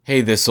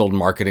Hey, This Old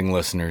Marketing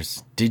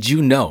listeners, did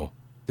you know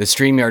that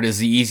StreamYard is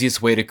the easiest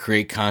way to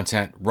create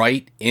content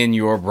right in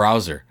your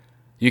browser?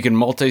 You can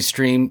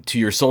multi-stream to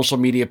your social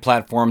media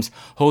platforms,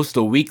 host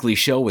a weekly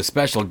show with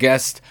special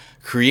guests,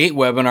 create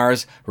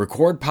webinars,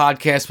 record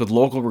podcasts with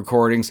local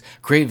recordings,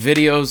 create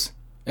videos,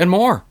 and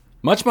more.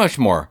 Much, much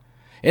more.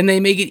 And they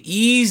make it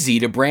easy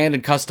to brand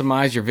and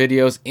customize your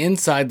videos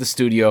inside the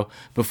studio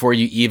before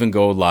you even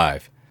go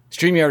live.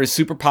 StreamYard is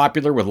super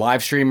popular with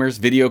live streamers,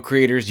 video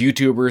creators,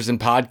 YouTubers, and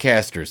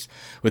podcasters.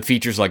 With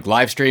features like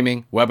live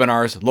streaming,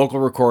 webinars,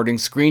 local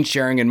recordings, screen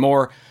sharing, and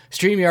more,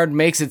 StreamYard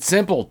makes it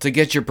simple to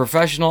get your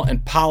professional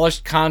and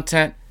polished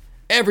content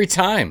every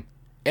time.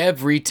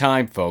 Every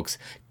time, folks.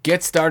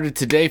 Get started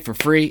today for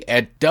free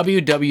at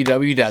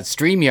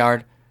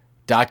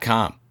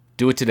www.streamyard.com.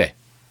 Do it today.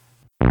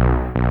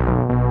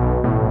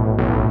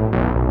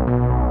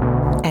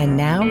 And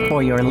now,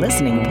 for your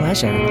listening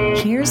pleasure,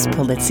 here's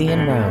Polizzi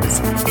and Rose,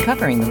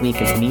 covering the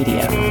week of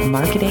media,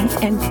 marketing,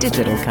 and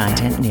digital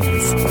content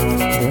news.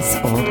 This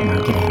Old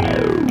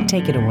Marketing.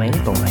 Take it away,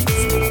 boys.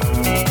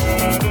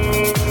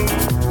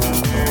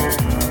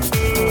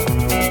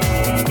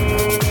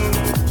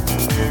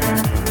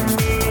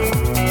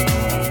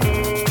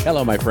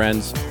 Hello, my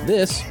friends.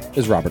 This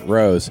is Robert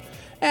Rose.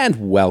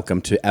 And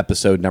welcome to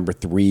episode number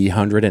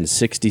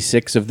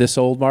 366 of This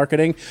Old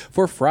Marketing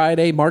for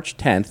Friday, March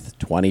 10th,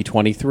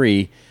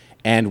 2023.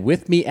 And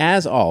with me,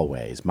 as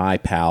always, my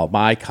pal,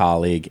 my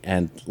colleague,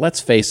 and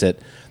let's face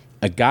it,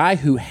 a guy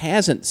who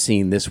hasn't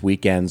seen this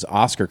weekend's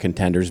Oscar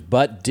contenders,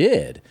 but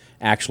did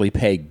actually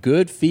pay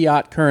good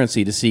fiat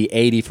currency to see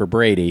 80 for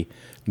Brady,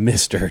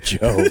 Mr.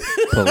 Joe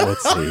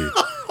Polizzi.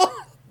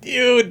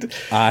 Dude,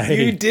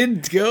 you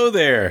did go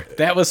there.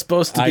 That was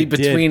supposed to be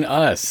between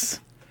us.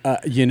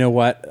 You know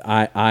what?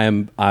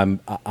 I'm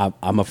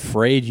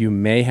afraid you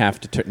may have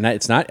to turn.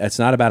 It's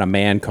not about a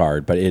man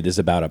card, but it is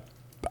about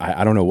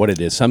I don't know what it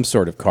is. Some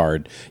sort of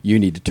card you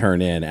need to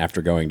turn in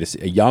after going to see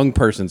a young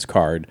person's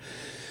card,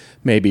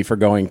 maybe for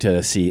going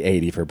to see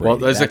 80 for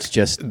Brady. Well,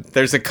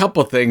 there's a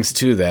couple things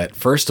to that.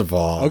 First of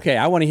all, okay,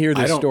 I want to hear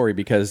this story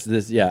because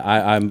this. Yeah,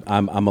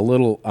 I'm a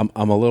little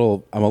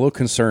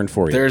concerned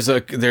for you.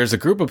 There's a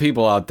group of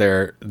people out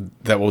there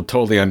that will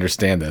totally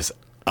understand this.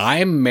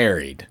 I'm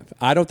married.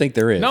 I don't think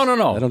there is.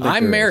 No.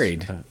 I'm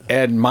married,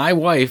 and my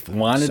wife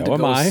wanted to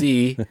go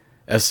see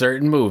a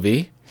certain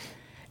movie,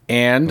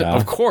 and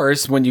of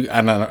course,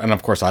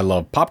 of course, I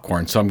love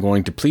popcorn, so I'm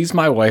going to please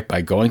my wife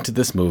by going to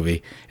this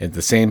movie. At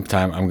the same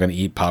time, I'm going to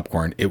eat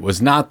popcorn. It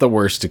was not the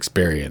worst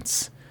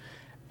experience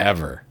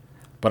ever,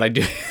 but I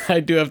do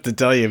have to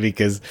tell you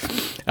because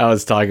I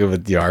was talking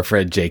with our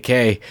friend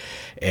JK,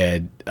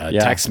 and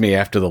texted me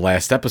after the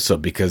last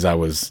episode because I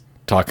was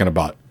talking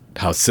about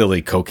how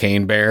silly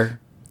Cocaine Bear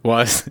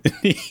was.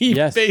 He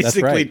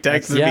basically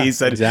texted me. He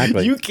said,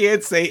 exactly. You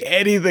can't say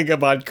anything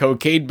about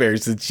Cocaine Bear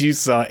since you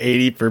saw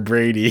 80 for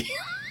Brady.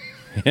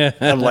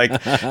 I'm like,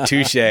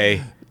 touche.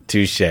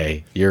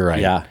 You're right.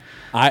 Yeah.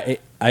 I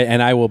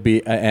will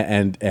be,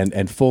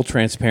 and full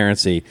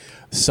transparency,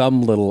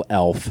 some little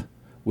elf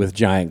with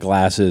giant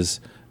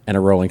glasses and a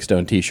Rolling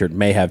Stone t-shirt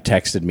may have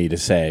texted me to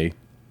say,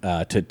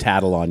 to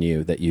tattle on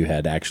you that you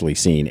had actually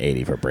seen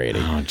 80 for Brady.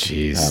 Oh,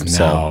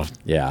 jeez.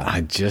 Yeah.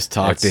 I just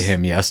talked to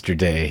him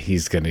yesterday.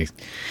 He's gonna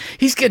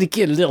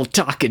get a little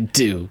talking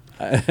to.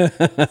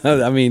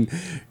 I mean,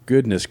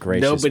 goodness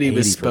gracious. Nobody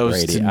was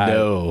supposed to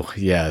know.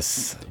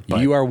 Yes.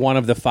 You are one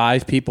of the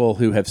 5 people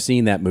who have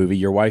seen that movie,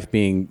 your wife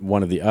being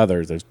one of the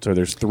others. So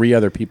there's 3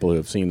 other people who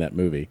have seen that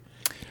movie.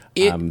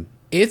 I don't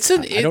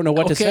know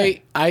what to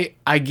say.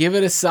 I give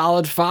it a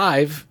solid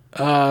 5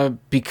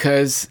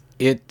 because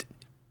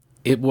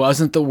it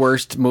wasn't the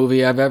worst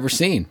movie I've ever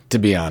seen, to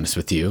be honest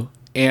with you.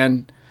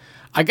 And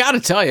I got to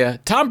tell you,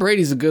 Tom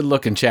Brady's a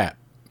good-looking chap.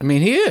 I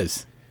mean, he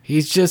is.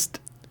 He's just...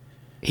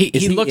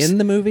 Is he in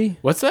the movie?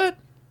 What's that?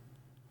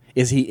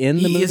 Is he in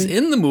the movie? He is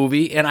in the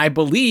movie, and I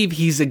believe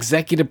he's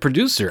executive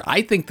producer.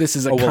 I think this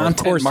is a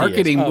content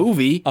marketing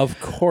movie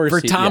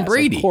for Tom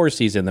Brady. Of course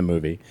he's in the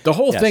movie. The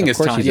whole thing is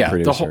Tom. Yeah,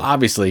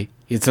 obviously,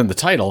 it's in the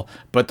title,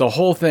 but the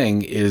whole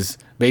thing is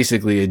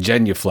basically a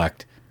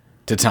genuflect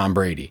to Tom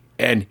Brady.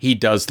 And he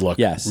does look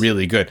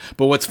really good.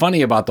 But what's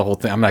funny about the whole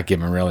thing, I'm not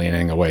giving really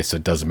anything away, so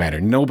it doesn't matter.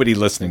 Nobody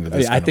listening to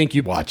this I think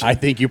you watch it. I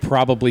think you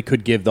probably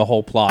could give the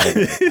whole plot of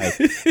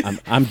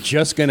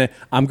it.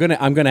 I'm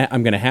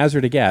gonna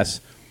hazard a guess.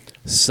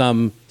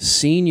 Some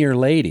senior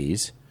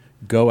ladies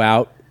go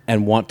out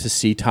and want to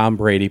see Tom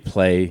Brady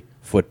play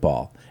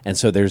football. And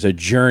so there's a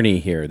journey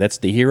here. That's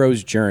the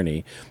hero's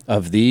journey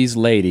of these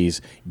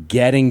ladies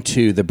getting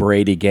to the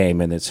Brady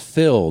game, and it's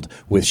filled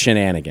with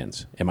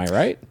shenanigans. Am I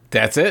right?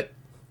 That's it.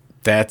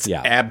 That's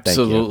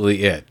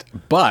absolutely it.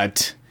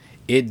 But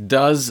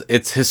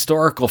it's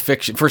historical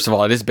fiction. First of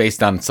all, it is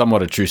based on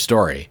somewhat a true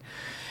story.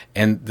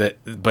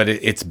 But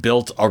it's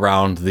built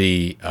around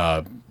the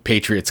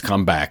Patriots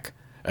comeback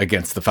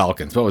against the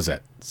Falcons. What was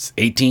that?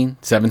 18,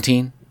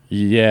 17?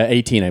 Yeah,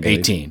 18, I believe.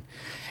 18.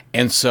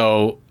 And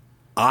so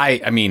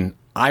I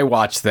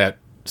watched that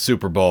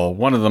Super Bowl,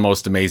 one of the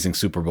most amazing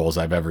Super Bowls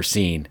I've ever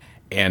seen.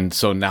 And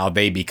so now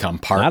they become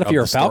part of Not if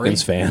you're a the story.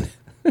 Falcons fan.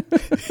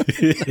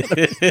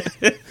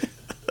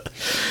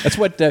 That's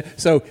what.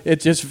 So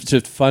it's just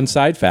a fun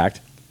side fact.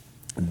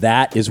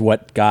 That is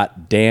what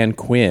got Dan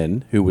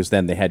Quinn, who was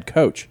then the head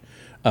coach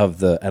of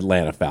the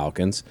Atlanta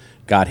Falcons,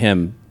 got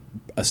him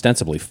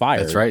ostensibly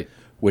fired. That's right.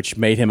 Which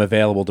made him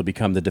available to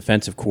become the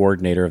defensive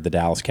coordinator of the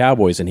Dallas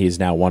Cowboys, and he's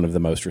now one of the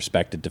most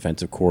respected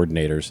defensive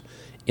coordinators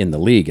in the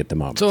league at the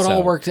moment. So it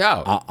all worked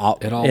out.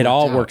 It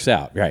all works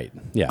out, right?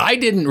 Yeah. I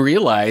didn't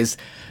realize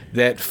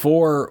that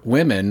 4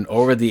 women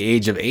over the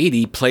age of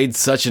 80 played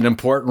such an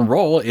important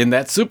role in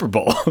that Super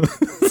Bowl.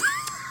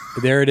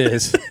 There it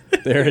is.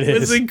 There it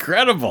It's is.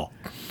 incredible.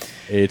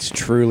 It's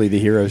truly the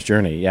hero's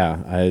journey.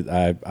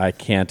 Yeah, I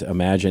can't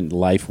imagine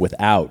life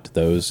without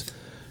those.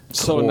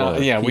 So now,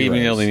 we heroes.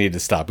 really need to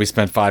stop. We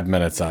spent 5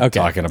 minutes on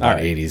talking about All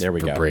right. 80s There we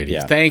for go. Brady.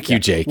 Yeah. Thank you,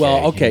 JK.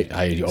 Well, okay.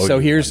 I owe So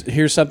you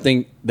here's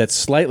something that's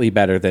slightly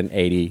better than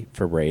 80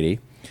 for Brady,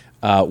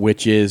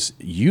 which is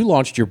you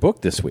launched your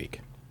book this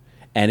week,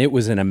 and it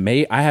was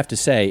I have to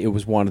say, it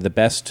was one of the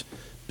best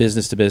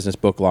business-to-business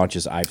book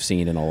launches I've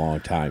seen in a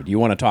long time. Do you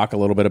want to talk a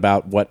little bit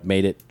about what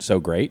made it so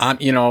great?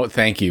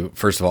 Thank you.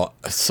 First of all,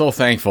 so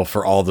thankful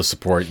for all the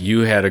support.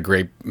 You had a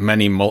great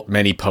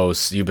many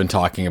posts. You've been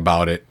talking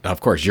about it. Of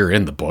course, you're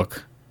in the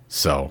book.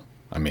 So,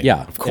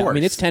 of course. I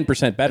mean, it's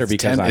 10% better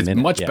because I'm in it.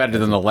 It's much better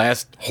than the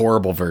last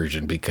horrible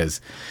version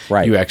because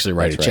you actually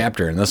write a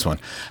chapter in this one.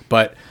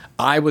 But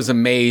I was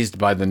amazed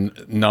by the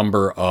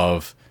number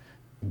of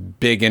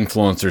big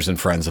influencers and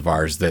friends of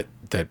ours that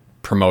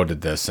promoted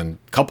this, and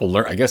a couple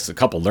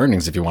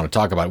learnings if you want to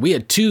talk about it. We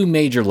had 2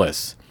 major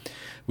lists.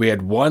 We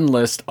had one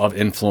list of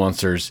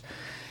influencers,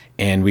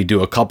 and we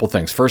do a couple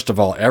things. First of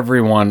all,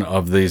 every one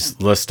of these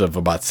list of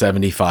about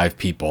 75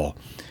 people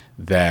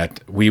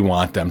that we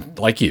want them,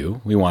 like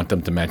you, we want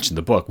them to mention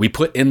the book. We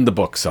put in the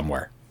book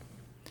somewhere.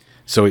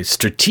 So we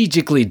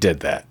strategically did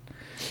that.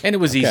 And it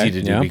was easy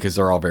to do because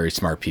they're all very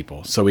smart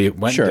people. So we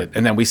went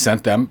and then we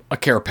sent them a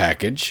care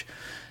package.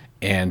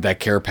 And that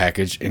care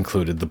package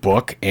included the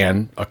book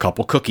and a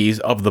couple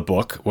cookies of the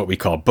book, what we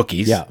call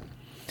bookies. Yeah.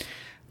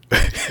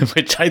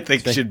 Which I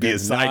think should be a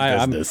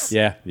side business.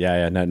 Yeah.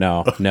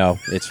 No,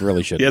 it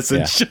really shouldn't. Yes,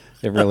 it should.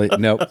 It really,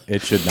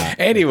 it should not.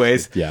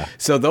 Anyways,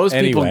 so those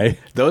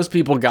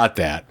people got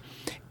that.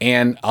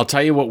 And I'll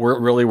tell you what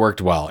really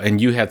worked well.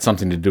 And you had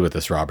something to do with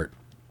this, Robert.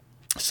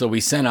 So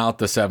we sent out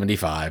the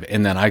 75,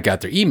 and then I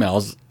got their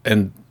emails,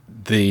 and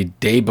the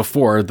day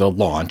before the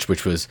launch,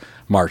 which was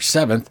March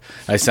 7th,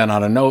 I sent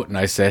out a note and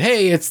I said,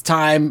 hey, it's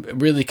time,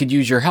 really could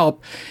use your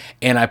help.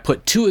 And I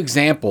put 2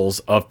 examples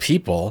of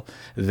people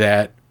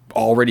that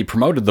already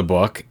promoted the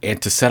book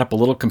and to set up a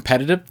little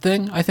competitive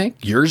thing, I think.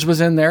 Yours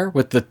was in there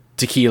with the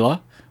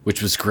tequila,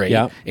 which was great.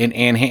 Yeah. And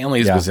Ann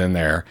Hanley's was in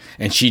there.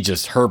 And she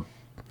just, her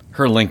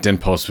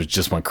LinkedIn post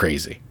just went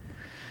crazy.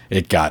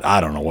 It got,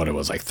 I don't know what it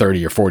was, like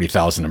 30 or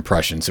 40,000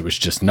 impressions. It was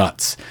just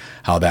nuts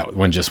how that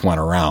one just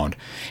went around.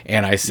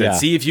 And I said,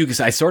 see if you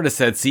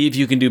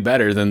can do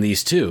better than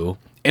these 2.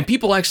 And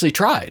people actually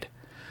tried.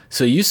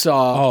 So you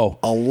saw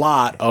a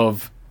lot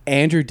of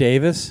Andrew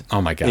Davis.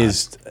 Oh my God.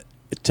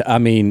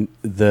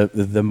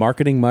 The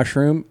marketing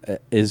mushroom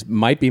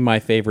might be my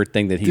favorite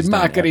thing that he's done. The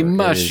marketing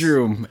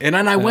mushroom. And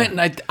then I went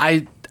and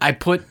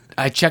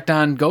I checked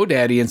on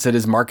GoDaddy and said,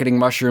 is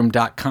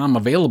marketingmushroom.com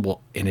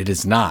available? And it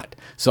is not.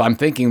 So I'm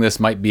thinking this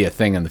might be a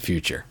thing in the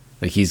future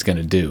that he's going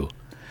to do,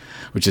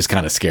 which is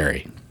kind of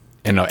scary.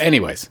 And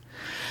anyways,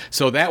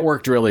 so that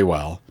worked really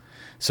well.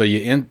 So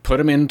you put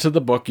them into the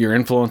book, your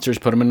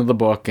influencers put them into the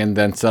book, and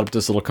then set up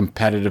this little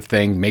competitive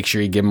thing. Make sure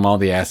you give them all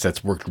the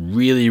assets. Worked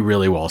really,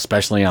 really well,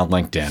 especially on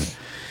LinkedIn.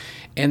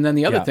 And then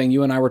the other thing,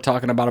 you and I were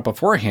talking about it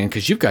beforehand,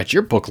 because you've got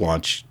your book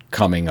launch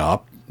coming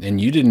up,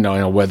 and you didn't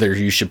know whether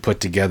you should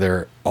put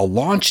together a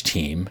launch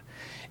team.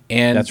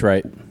 And that's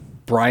right.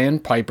 Brian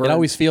Piper. It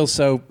always feels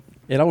so,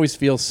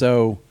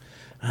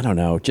 I don't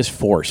know, just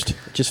forced.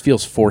 It just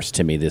feels forced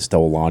to me, this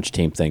whole launch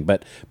team thing.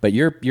 But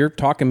you're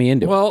talking me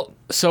into it. Well,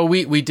 so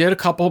we did a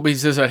couple. We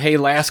said, hey,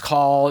 last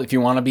call if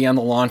you want to be on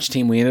the launch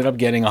team. We ended up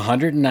getting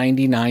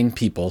 199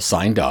 people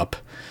signed up.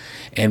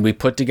 And we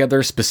put together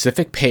a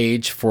specific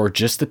page for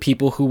just the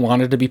people who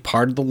wanted to be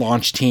part of the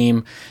launch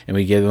team. And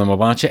we gave them a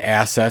bunch of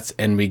assets,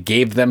 and we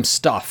gave them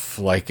stuff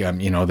like,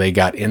 they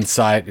got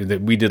insight.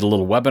 We did a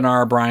little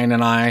webinar, Brian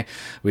and I.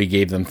 We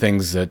gave them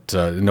things that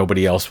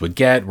nobody else would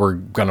get. We're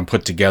going to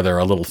put together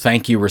a little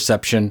thank you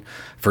reception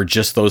for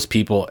just those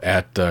people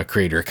at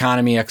Creator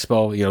Economy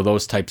Expo,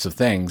 those types of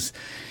things.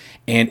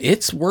 And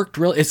it's worked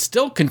it's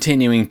still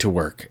continuing to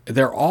work.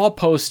 They're all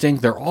posting.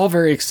 They're all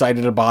very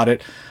excited about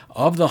it.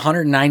 Of the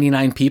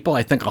 199 people,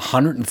 I think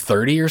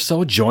 130 or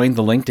so joined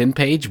the LinkedIn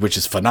page, which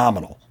is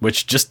phenomenal.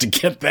 Which, just to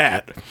get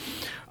that,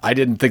 I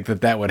didn't think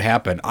that would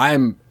happen.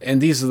 And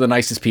these are the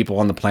nicest people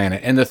on the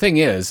planet. And the thing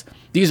is,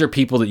 these are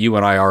people that you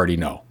and I already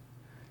know.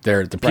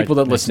 They're the people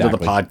that listen to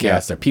the podcast. Yeah.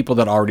 They're people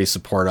that already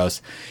support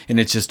us. And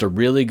it's just a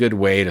really good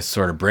way to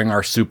sort of bring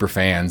our super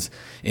fans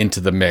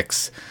into the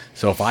mix.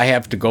 So if I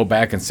have to go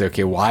back and say,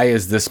 okay, why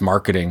is this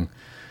marketing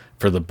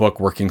for the book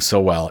working so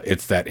well.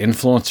 It's that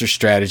influencer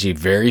strategy,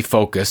 very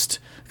focused,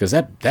 because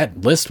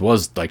that list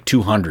was like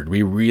 200.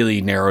 We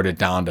really narrowed it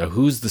down to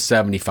who's the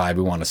 75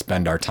 we want to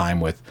spend our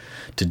time with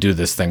to do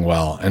this thing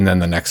well. And then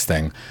the next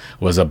thing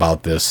was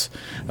about this,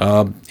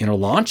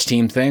 launch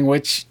team thing,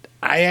 which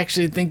I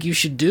actually think you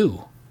should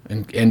do.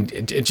 And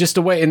it's just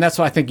a way, and that's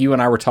what I think you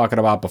and I were talking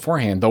about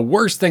beforehand. The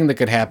worst thing that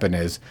could happen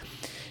is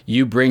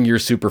you bring your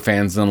super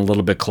fans in a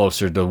little bit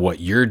closer to what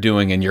you're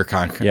doing in your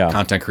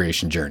content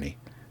creation journey.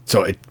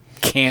 So it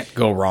can't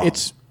go wrong.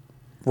 It's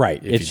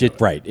right.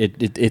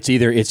 It's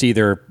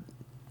either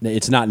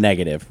it's not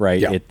negative, right?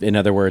 Yeah. In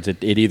other words,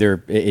 it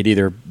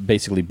either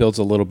basically builds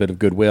a little bit of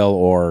goodwill,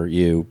 or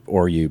you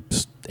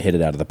hit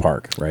it out of the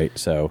park, right?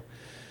 So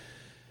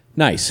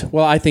nice.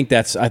 Well, I think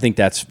that's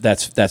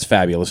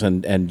fabulous,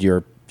 and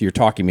you're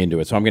talking me into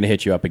it. So I'm going to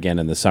hit you up again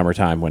in the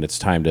summertime when it's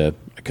time to,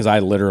 because I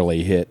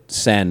literally hit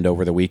send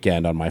over the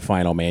weekend on my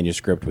final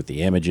manuscript with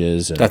the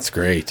images. And, that's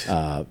great.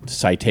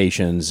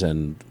 Citations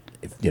and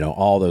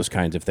all those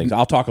kinds of things.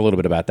 I'll talk a little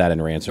bit about that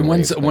in Ransom.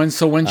 When's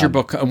your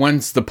book?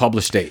 When's the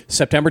published date?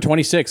 September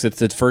 26th. It's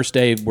the first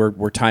day.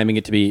 We're timing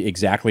it to be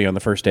exactly on the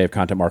first day of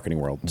Content Marketing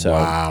World. So,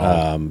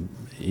 wow.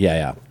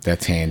 Yeah.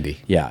 That's handy.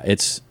 Yeah,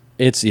 it's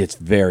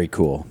very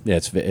cool.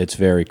 It's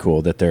very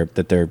cool that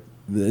they're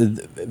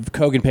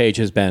Kogan Page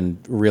has been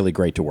really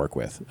great to work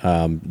with.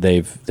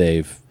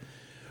 They've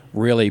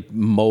really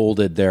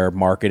molded their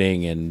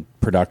marketing and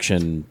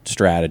production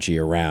strategy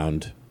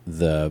around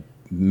the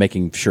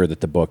making sure that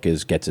the book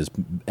gets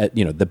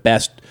the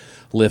best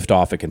lift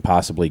off it can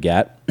possibly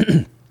get.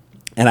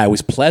 And I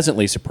was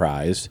pleasantly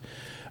surprised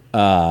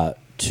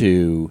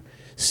to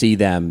see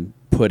them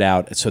put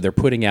out. So they're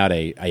putting out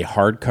a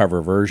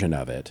hardcover version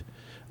of it.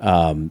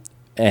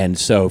 And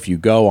so if you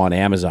go on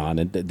Amazon,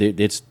 and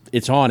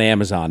it's on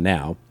Amazon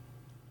now,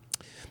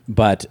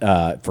 but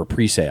for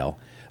pre-sale,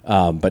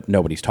 but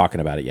nobody's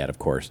talking about it yet, of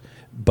course.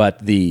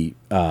 But the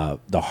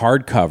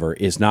hardcover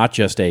is not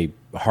just a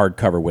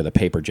hardcover with a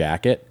paper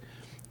jacket;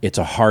 it's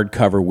a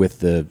hardcover with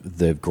the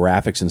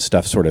graphics and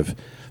stuff sort of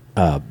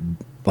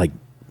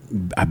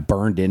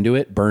burned into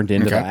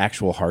the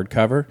actual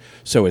hardcover.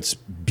 So it's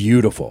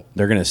beautiful.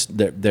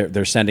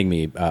 They're sending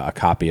me a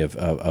copy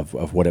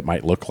of what it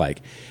might look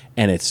like,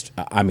 and it's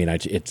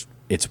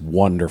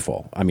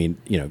wonderful. I mean,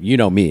 you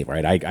know me,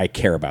 right? I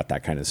care about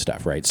that kind of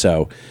stuff, right?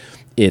 So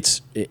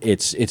it's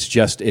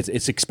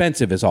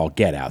expensive as all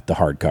get out, the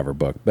hardcover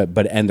book,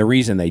 but and the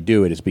reason they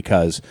do it is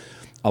because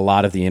a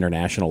lot of the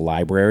international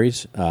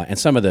libraries and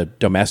some of the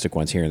domestic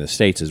ones here in the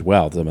States as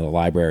well, some of the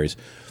libraries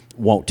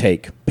won't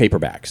take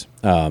paperbacks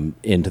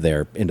into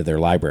their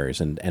libraries,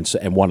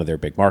 and one of their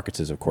big markets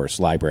is, of course,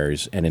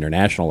 libraries and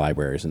international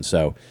libraries, and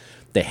so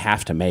they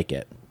have to make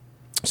it.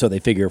 So they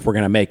figure if we're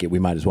going to make it, we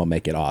might as well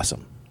make it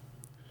awesome.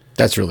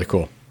 That's really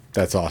cool.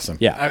 That's awesome.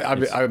 Yeah,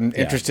 I'm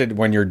interested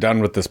when you're done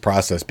with this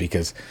process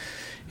because,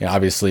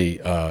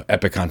 obviously,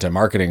 Epic Content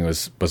Marketing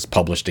was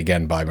published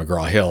again by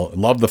McGraw-Hill.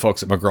 Love the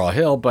folks at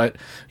McGraw-Hill, but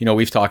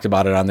we've talked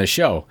about it on this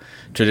show.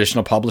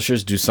 Traditional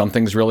publishers do some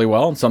things really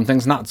well and some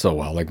things not so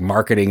well. Like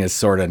marketing is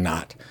sort of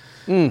not.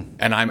 And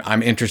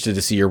I'm interested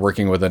to see you're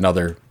working with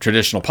another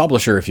traditional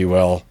publisher, if you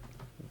will.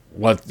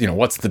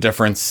 What's the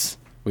difference?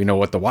 We know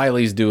what the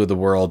Wileys do of the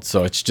world,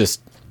 so it's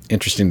just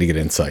interesting to get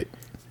insight.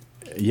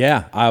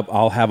 Yeah,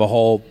 I'll have a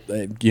whole,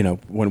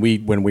 when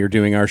we're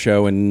doing our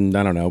show in,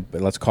 I don't know,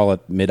 let's call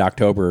it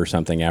mid-October or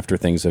something, after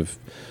things of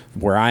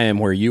where I am,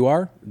 where you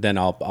are, then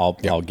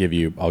I'll give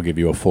you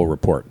a full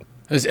report.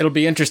 It'll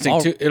be interesting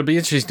too. It'll be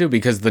interesting too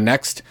because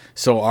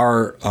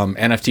our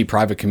NFT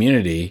private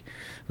community,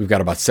 we've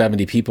got about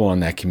 70 people in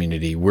that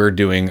community. We're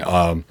doing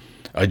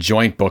a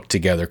joint book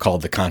together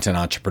called The Content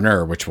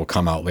Entrepreneur, which will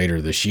come out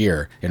later this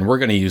year, and we're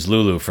going to use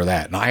Lulu for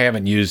that. And I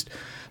haven't used.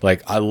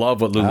 I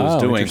love what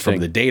Lulu's doing from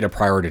the data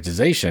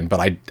prioritization,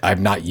 but I've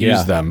not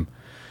used them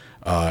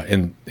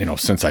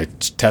since I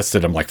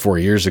tested them like 4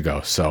 years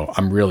ago. So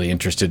I'm really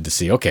interested to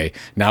see, okay,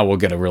 now we'll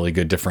get a really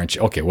good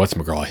differential. Okay, what's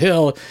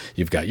McGraw-Hill?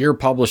 You've got your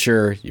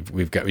publisher. You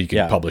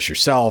can publish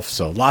yourself.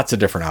 So lots of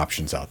different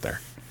options out there.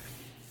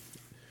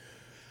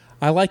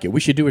 I like it. We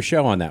should do a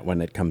show on that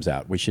when it comes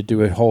out. We should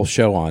do a whole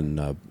show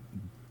on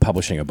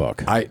publishing a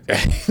book.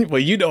 Well,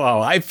 you know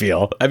how I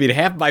feel. I mean,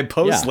 half my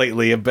posts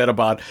lately have been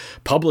about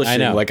publishing. I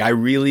know. I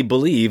really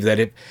believe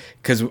that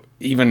because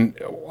even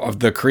of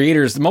the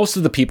creators, most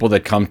of the people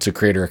that come to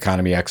Creator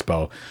Economy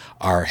Expo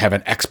have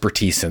an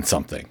expertise in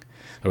something,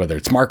 whether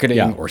it's marketing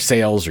or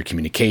sales or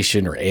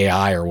communication or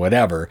AI or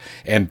whatever.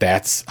 And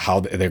that's how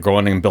they're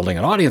going and building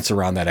an audience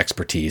around that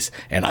expertise.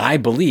 And I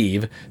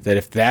believe that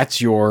if that's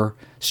your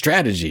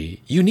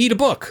strategy, you need a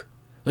book.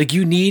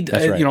 You need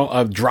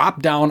a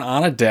drop down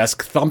on a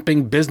desk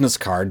thumping business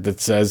card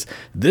that says,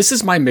 this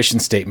is my mission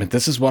statement.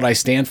 This is what I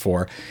stand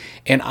for.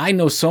 And I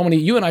know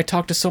you and I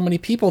talk to so many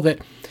people that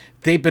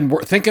they've been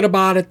thinking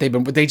about it.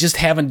 They just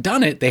haven't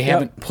done it. They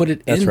haven't put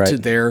it into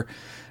their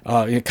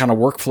kind of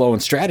workflow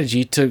and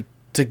strategy to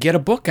get a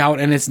book out.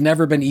 And it's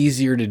never been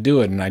easier to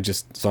do it.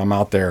 And so I'm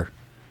out there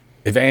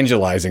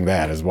evangelizing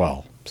that as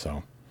well.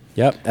 So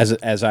Yep.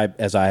 As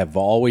I have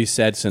always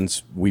said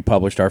since we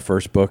published our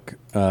first book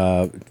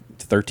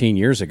 13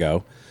 years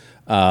ago,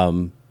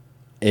 don't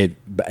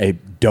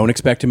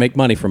expect to make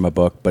money from a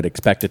book, but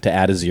expect it to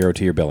add a 0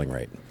 to your billing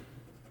rate.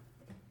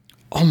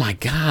 Oh my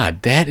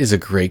God, that is a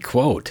great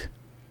quote.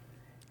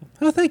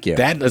 Oh, thank you.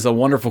 That is a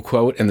wonderful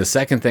quote. And the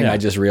second thing Yeah. I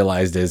just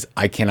realized is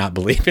I cannot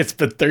believe it's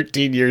been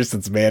 13 years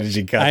since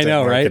managing content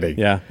marketing. Right?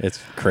 Yeah, it's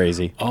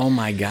crazy. Oh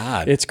my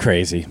God. It's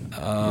crazy.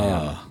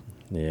 Yeah.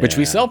 Yeah. Which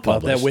we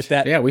self-published.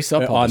 Yeah, we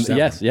self-published.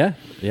 Yes, one.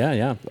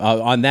 yeah.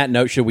 On that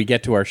note, should we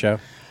get to our show?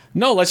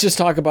 No, let's just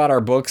talk about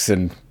our books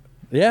and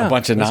Yeah, a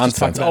bunch of let's just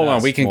talk nonsense. about Hold on,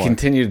 us we can more.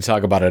 continue to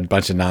talk about a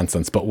bunch of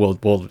nonsense, but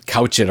we'll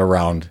couch it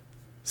around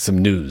some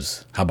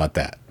news. How about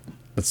that?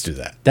 Let's do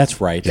that. That's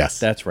right. Yes.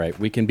 That's right.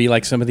 We can be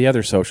like some of the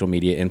other social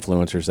media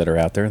influencers that are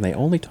out there, and they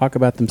only talk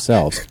about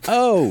themselves.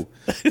 Oh,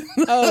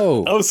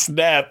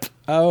 Snap.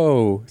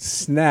 oh,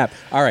 snap!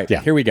 All right,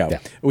 Yeah. here we go. Yeah.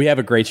 We have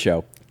a great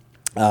show.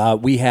 We're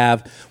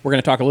going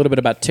to talk a little bit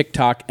about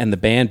TikTok and the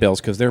ban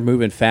bills because they're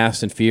moving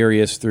fast and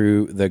furious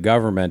through the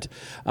government,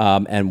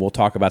 and we'll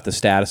talk about the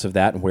status of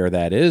that and where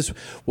that is.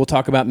 We'll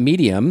talk about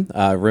Medium.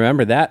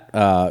 Remember that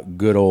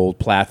good old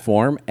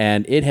platform,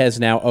 and it has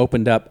now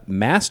opened up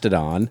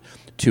Mastodon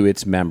to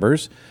its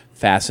members.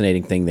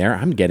 Fascinating thing there.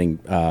 I'm getting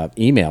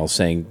emails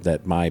saying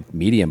that my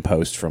Medium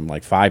posts from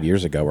like 5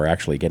 years ago are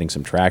actually getting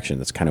some traction.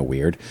 That's kind of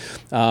weird.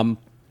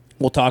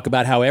 We'll talk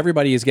about how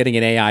everybody is getting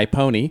an AI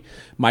pony.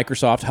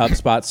 Microsoft,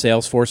 HubSpot,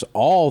 Salesforce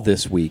all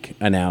this week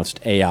announced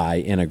AI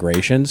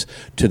integrations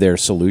to their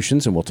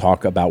solutions, and we'll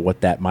talk about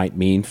what that might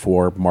mean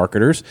for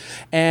marketers.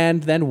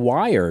 And then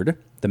Wired,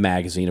 the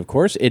magazine, of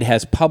course, it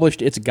has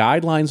published its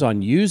guidelines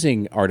on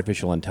using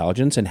artificial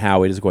intelligence and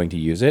how it is going to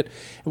use it.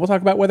 And we'll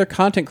talk about whether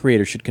content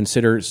creators should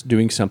consider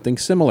doing something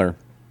similar.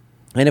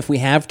 And if we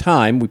have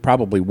time, we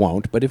probably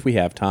won't, but if we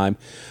have time,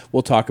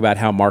 we'll talk about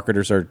how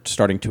marketers are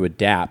starting to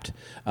adapt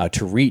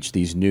to reach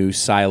these new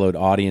siloed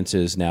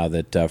audiences now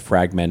that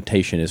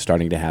fragmentation is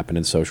starting to happen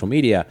in social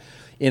media.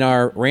 In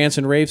our rants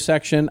and raves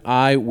section,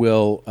 I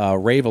will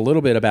rave a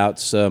little bit about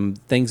some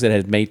things that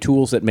had made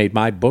tools that made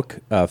my book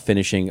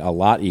finishing a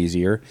lot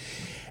easier.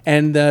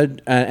 And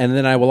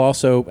then I will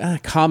also,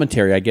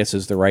 commentary, I guess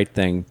is the right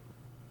thing,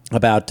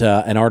 about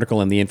an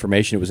article in The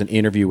Information. It was an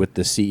interview with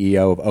the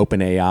CEO of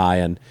OpenAI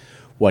and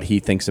what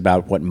he thinks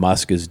about what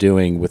Musk is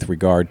doing with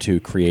regard to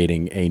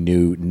creating a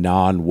new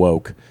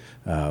non-woke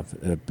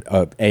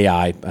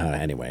AI.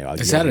 Anyway, I'll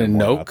Is that a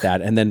noke?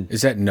 noke? And then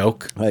Is that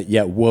noke?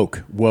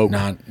 woke, Woke.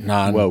 woke,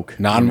 Non-woke?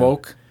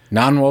 Non-woke is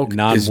non-woke.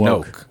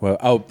 noke.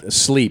 Well,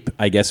 sleep,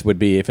 I guess, would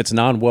be, if it's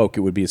non-woke, it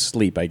would be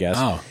sleep, I guess.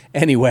 Oh.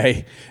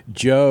 Anyway,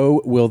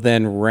 Joe will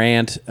then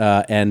rant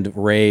and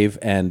rave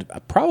and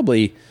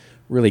probably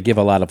really give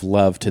a lot of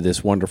love to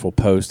this wonderful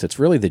post. It's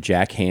really the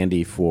Jack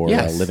Handy for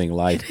Yes, living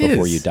life it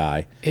before is. you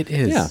die. It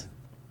is. Yeah.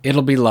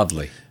 It'll be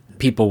lovely.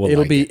 People will It'll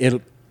like be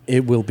it.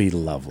 it will be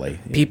lovely.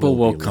 People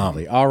will be come.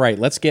 lovely. All right,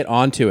 let's get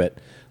on to it.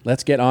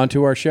 Let's get on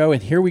to our show,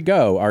 and here we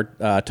go.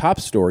 Our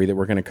top story that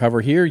we're going to cover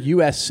here: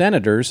 U.S.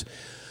 senators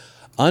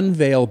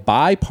unveil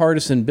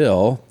bipartisan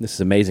bill. This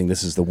is amazing.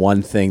 This is the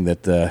one thing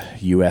that the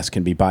U.S.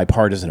 can be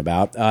bipartisan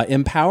about,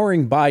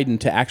 empowering Biden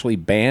to actually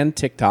ban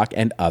TikTok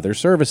and other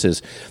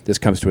services. This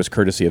comes to us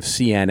courtesy of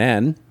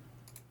CNN.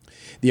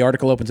 The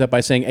article opens up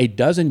by saying a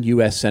dozen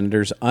U.S.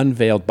 senators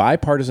unveiled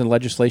bipartisan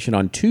legislation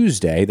on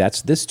Tuesday,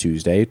 that's this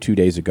Tuesday, 2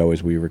 days ago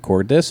as we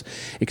record this,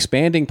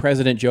 expanding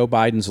President Joe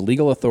Biden's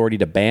legal authority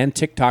to ban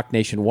TikTok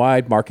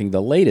nationwide, marking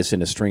the latest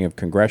in a string of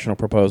congressional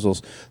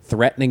proposals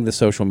threatening the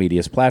social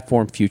media's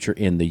platform future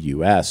in the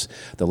U.S.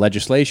 The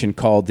legislation,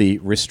 called the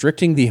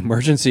Restricting the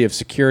Emergency of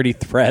Security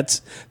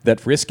Threats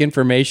That Risk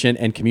Information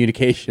and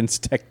Communications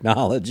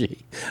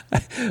Technology.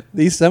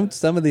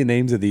 Some of the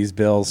names of these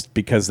bills,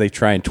 because they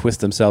try and twist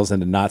themselves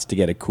into knots to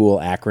get a cool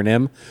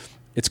acronym.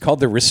 It's called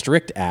the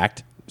Restrict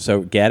Act.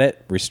 So get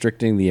it?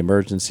 Restricting the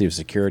Emergency of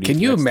Security. Can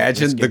you Threats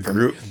That imagine Risk the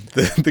group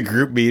the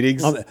group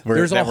meetings?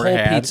 There's a whole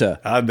pizza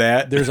on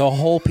that. There's a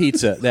whole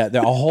pizza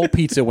a whole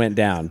pizza went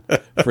down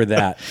for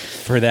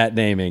that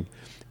naming.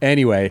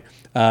 Anyway,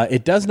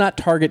 it does not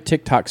target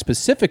TikTok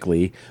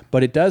specifically,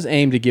 but it does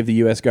aim to give the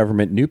U.S.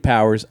 government new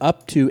powers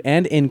up to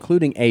and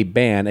including a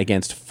ban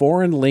against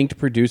foreign-linked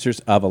producers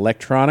of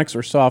electronics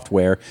or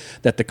software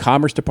that the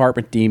Commerce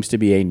Department deems to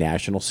be a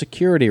national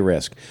security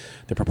risk.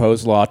 The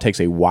proposed law takes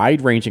a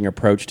wide-ranging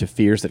approach to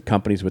fears that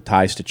companies with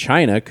ties to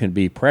China can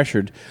be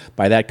pressured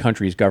by that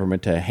country's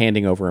government to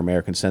handing over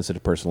American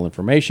sensitive personal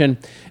information.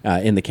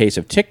 In the case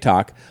of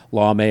TikTok,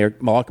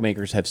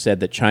 lawmakers have said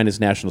that China's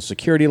national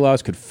security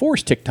laws could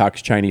force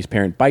TikTok's Chinese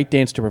parent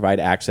ByteDance to provide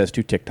access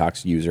to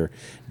TikTok's user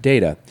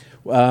data.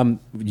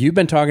 You've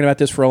been talking about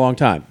this for a long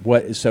time.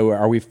 So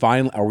are we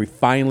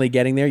finally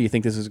getting there? You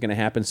think this is going to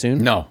happen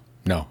soon?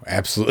 No,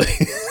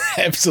 absolutely,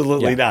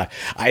 absolutely not.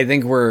 I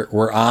think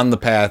we're on the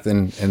path,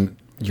 and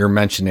you're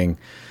mentioning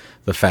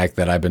the fact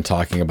that I've been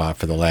talking about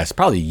for the last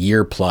probably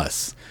year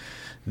plus,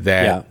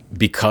 that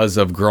because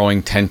of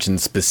growing tension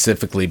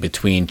specifically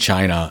between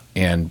China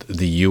and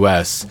the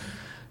U.S.,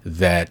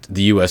 that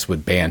the U.S.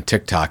 would ban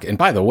TikTok. And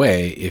by the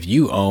way, if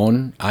you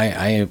own,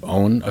 I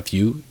own a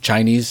few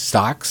Chinese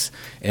stocks,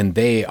 and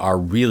they are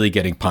really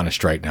getting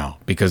punished right now,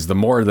 because the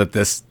more that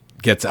this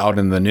gets out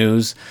in the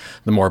news,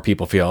 the more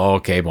people feel, oh,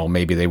 okay, well,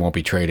 maybe they won't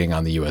be trading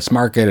on the U.S.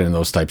 market and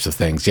those types of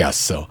things. Yes,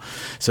 so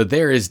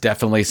there is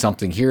definitely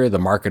something here. The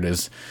market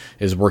is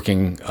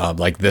working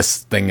like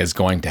this thing is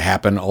going to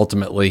happen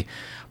ultimately.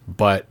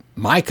 But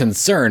my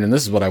concern, and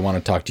this is what I want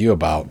to talk to you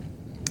about,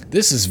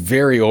 this is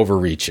very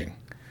overreaching.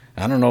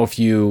 I don't know if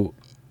you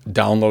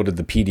downloaded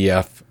the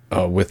PDF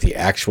with the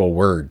actual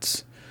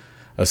words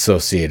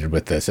associated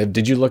with this.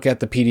 Did you look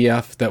at the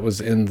PDF that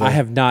was in the... I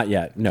have not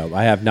yet. No,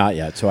 I have not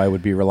yet. So I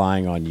would be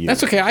relying on you.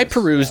 That's okay. I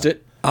perused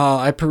it.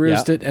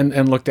 It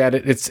and looked at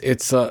it.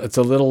 It's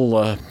a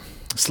little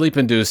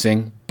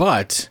sleep-inducing,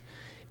 but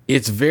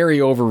it's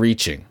very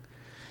overreaching.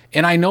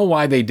 And I know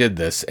why they did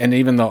this. And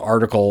even the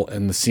article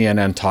in the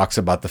CNN talks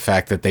about the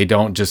fact that they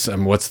don't just,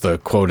 what's the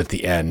quote at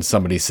the end?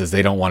 Somebody says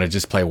they don't want to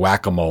just play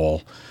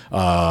whack-a-mole.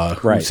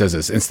 Who says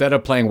this? Instead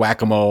of playing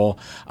whack-a-mole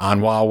on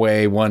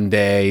Huawei one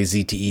day,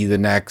 ZTE the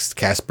next,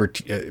 Casper,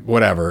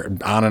 whatever,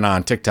 on and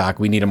on, TikTok,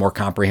 we need a more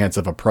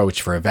comprehensive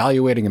approach for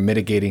evaluating and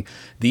mitigating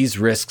these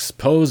risks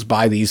posed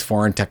by these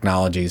foreign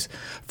technologies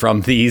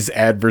from these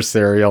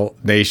adversarial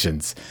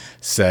nations,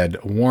 said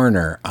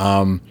Warner.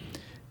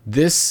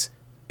 This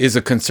is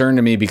a concern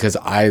to me because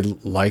I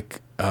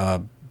like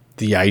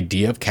the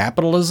idea of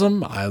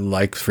capitalism. I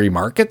like free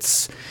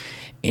markets.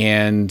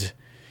 And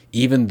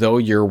even though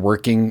you're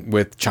working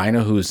with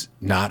China, who's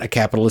not a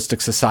capitalistic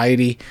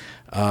society,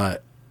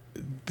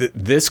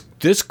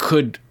 this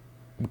could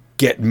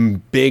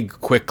get big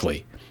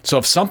quickly. So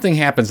if something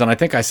happens, and I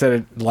think I said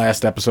it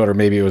last episode, or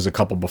maybe it was a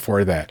couple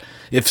before that,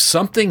 if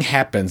something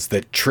happens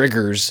that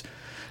triggers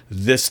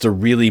this to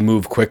really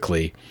move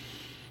quickly,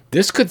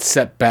 this could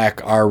set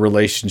back our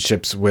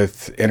relationships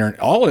with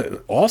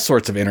all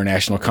sorts of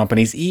international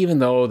companies, even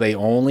though they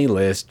only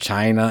list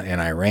China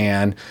and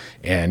Iran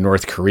and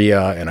North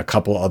Korea and a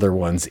couple other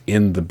ones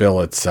in the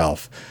bill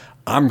itself.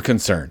 I'm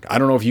concerned. I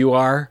don't know if you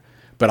are,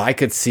 but I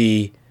could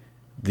see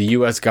the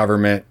U.S.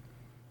 government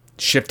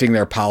shifting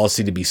their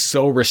policy to be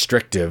so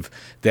restrictive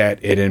that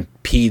it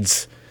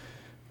impedes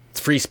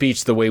free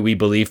speech the way we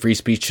believe free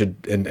speech should,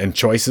 and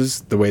choices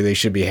the way they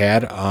should be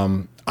had.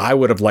 I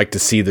would have liked to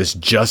see this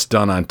just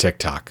done on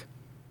TikTok,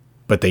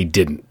 but they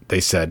didn't.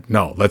 They said,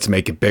 no, let's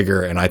make it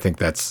bigger. And I think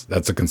that's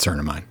a concern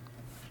of mine.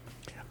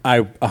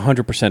 I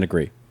 100%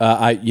 agree.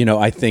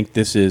 I think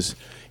this is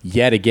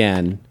yet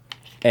again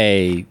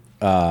an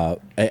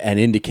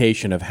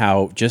indication of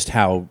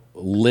how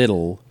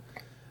little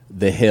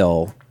the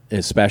Hill,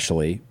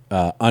 especially,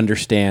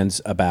 understands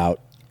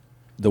about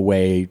the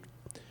way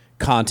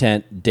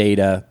content,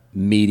 data,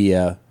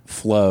 media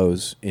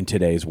flows in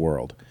today's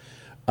world.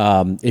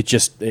 They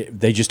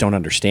just don't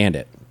understand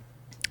it.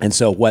 And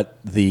so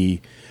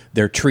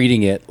they're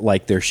treating it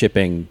like they're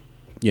shipping,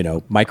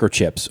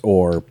 microchips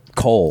or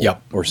coal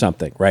or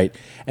something, right?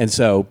 And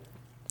so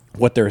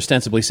what they're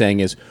ostensibly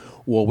saying is,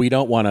 well, we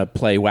don't want to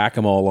play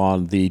whack-a-mole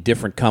on the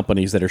different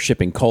companies that are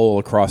shipping coal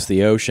across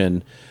the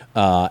ocean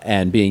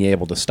and being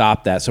able to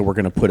stop that. So we're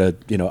going to put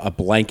a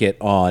blanket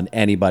on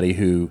anybody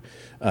who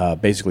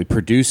basically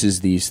produces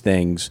these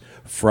things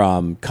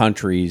from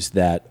countries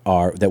that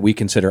we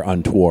consider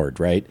untoward,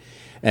 right?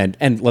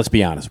 And let's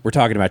be honest, we're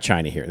talking about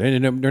China here.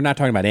 They're not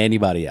talking about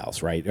anybody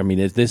else, right? I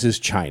mean, this is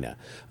China.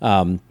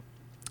 Iran.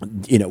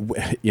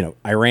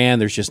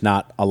 There's just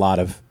not a lot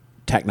of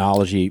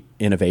technology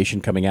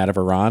innovation coming out of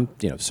Iran.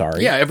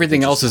 Sorry. Yeah,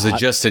 everything else is a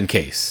just in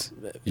case.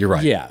 You're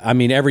right. Yeah, I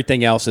mean,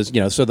 everything else is,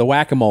 so the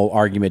whack-a-mole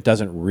argument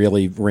doesn't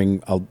really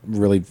ring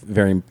really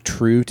very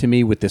true to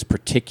me with this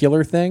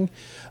particular thing.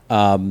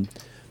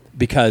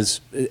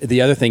 Because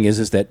the other thing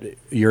is that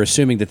you're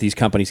assuming that these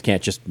companies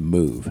can't just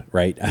move,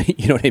 right?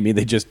 You know what I mean?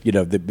 They just,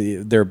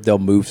 they'll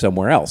move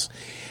somewhere else.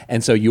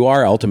 And so you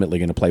are ultimately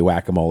going to play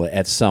whack-a-mole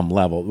at some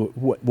level.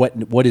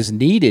 What is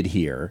needed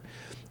here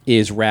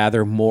is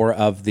rather more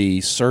of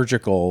the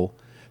surgical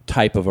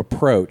type of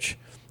approach.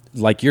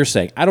 Like you're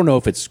saying, I don't know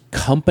if it's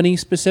company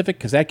specific,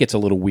 because that gets a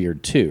little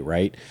weird too,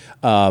 right?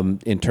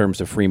 In terms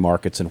of free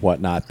markets and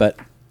whatnot. But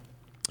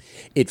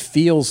it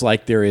feels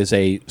like there is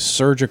a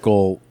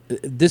surgical,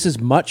 this is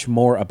much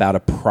more about a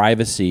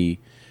privacy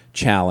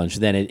challenge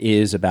than it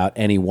is about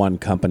any one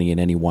company in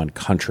any one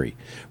country,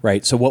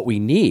 right? So what we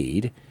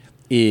need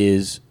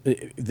is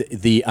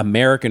the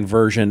American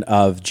version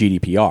of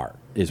GDPR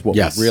is what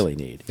we really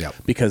need. Yep.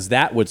 Because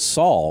that would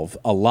solve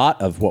a lot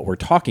of what we're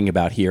talking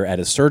about here at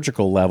a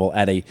surgical level,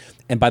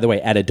 and by the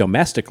way, at a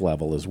domestic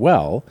level as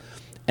well.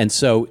 And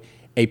so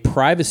a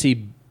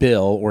privacy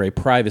bill or a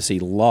privacy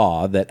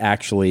law that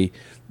actually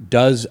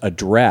does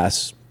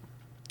address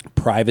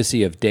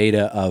privacy of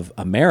data of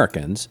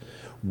Americans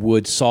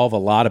would solve a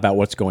lot about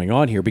what's going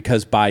on here,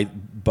 because by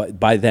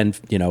then,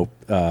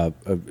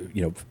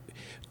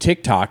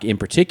 TikTok in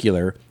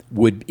particular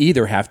would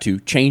either have to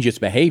change its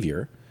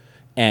behavior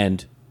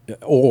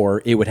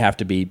or it would have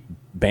to be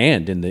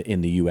banned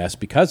in the US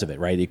because of it,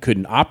 right? It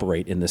couldn't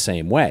operate in the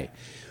same way,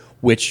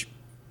 which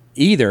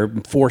either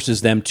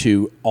forces them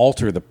to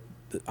alter the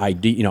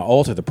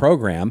alter the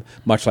program,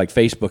 much like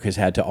Facebook has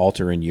had to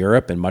alter in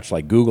Europe, and much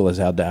like Google has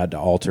had to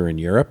alter in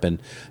Europe,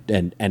 and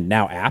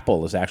now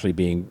Apple is actually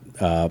being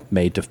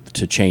made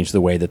to change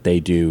the way that they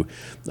do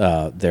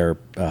their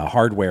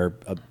hardware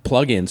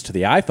plugins to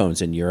the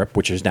iPhones in Europe,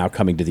 which is now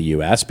coming to the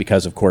U.S.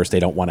 because, of course, they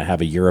don't want to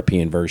have a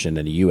European version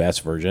and a U.S.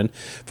 version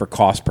for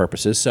cost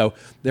purposes. So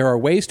there are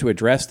ways to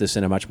address this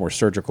in a much more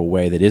surgical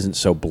way that isn't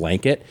so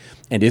blanket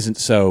and isn't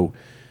so,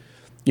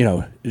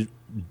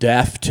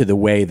 deaf to the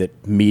way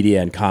that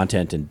media and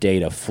content and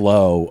data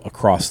flow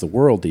across the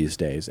world these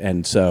days.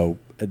 And so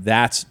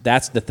that's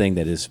the thing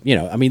that is,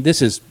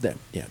 this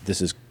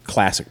is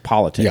classic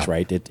politics,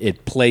 right?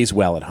 It plays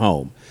well at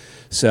home.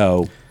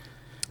 So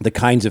the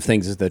kinds of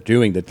things that they're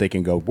doing that they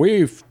can go,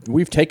 we've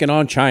taken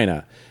on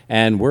China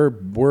and we're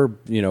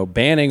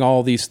banning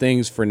all these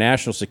things for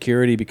national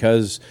security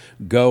because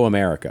go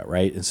America,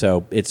 right? And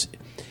so it's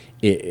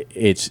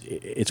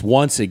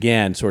once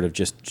again sort of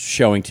just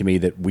showing to me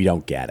that we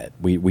don't get it.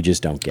 We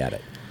just don't get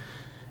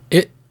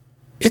it.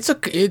 It's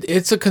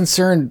a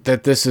concern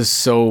that this is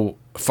so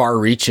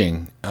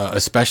far-reaching,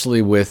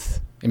 especially with.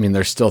 I mean,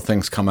 there's still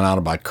things coming out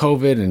about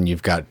COVID, and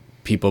you've got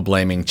people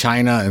blaming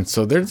China, and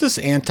so there's this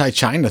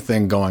anti-China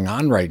thing going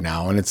on right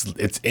now, and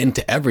it's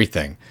into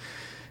everything.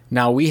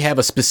 Now we have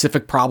a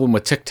specific problem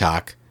with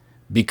TikTok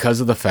because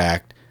of the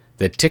fact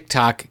that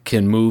TikTok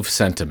can move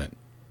sentiment,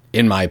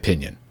 in my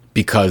opinion.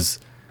 Because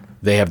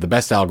they have the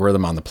best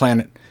algorithm on the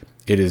planet.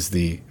 It is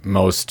the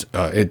most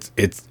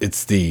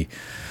it's the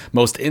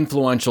most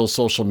influential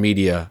social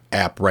media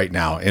app right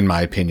now, in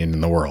my opinion, in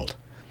the world.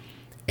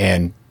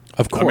 And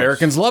of course,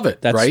 Americans love it,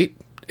 right?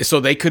 So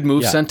they could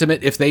move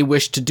sentiment if they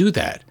wish to do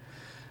that.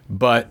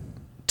 But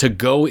to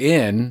go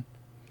in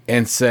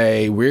and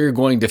say we're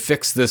going to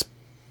fix this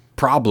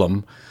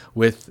problem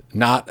with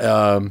not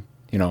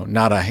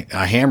not a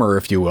hammer,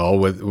 if you will.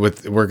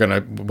 We're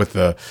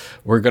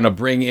gonna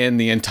bring in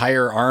the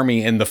entire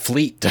army and the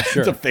fleet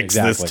to fix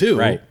this too.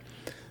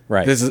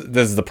 Right. This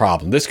is the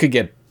problem. This could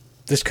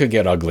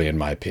get ugly, in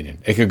my opinion.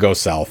 It could go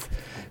south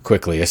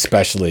quickly,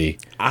 especially.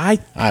 I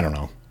don't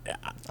know.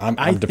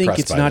 I'm depressed think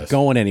it's by not this.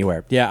 going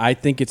anywhere. Yeah, I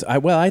think it's.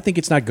 I think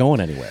it's not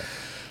going anywhere.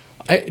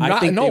 I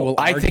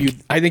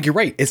think you're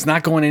right. It's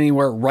not going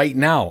anywhere right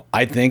now.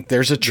 I think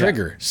there's a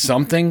trigger. Yeah.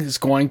 Something is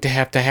going to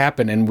have to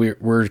happen, and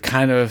we're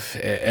kind of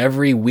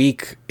every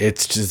week.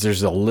 It's just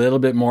there's a little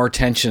bit more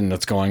tension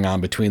that's going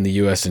on between the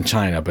U.S. and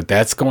China, but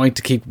that's going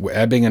to keep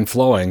ebbing and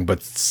flowing. But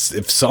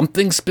if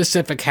something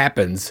specific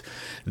happens,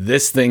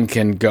 this thing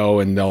can go,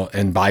 and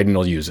Biden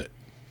will use it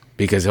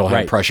because he'll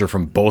have pressure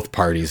from both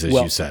parties, as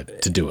you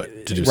said, to do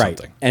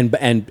something.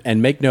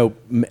 And make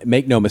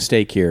no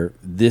mistake here.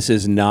 This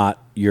is not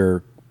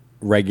your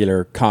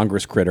regular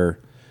Congress critter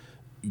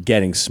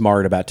getting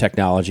smart about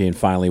technology and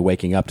finally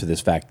waking up to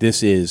this fact.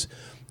 This is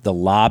the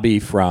lobby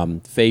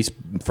from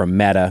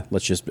Meta.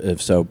 Let's just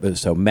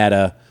so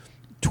Meta,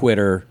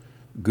 Twitter,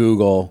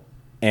 Google,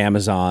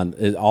 Amazon,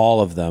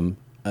 all of them.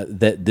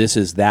 That this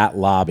is that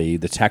lobby,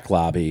 the tech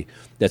lobby,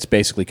 that's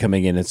basically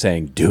coming in and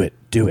saying, "Do it,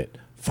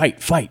 fight,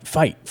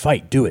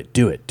 do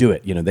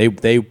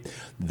it."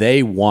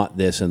 They want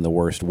this in the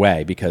worst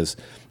way because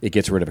it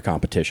gets rid of a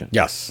competition.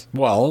 Yes.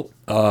 Well,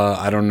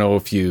 I don't know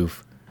if you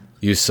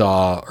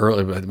saw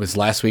earlier. It was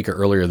last week or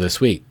earlier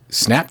this week.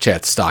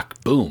 Snapchat stock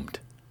boomed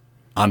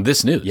on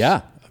this news.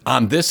 Yeah.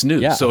 On this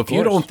news. Yeah, so if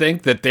you don't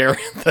think that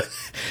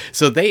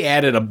so they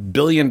added $1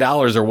 billion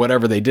or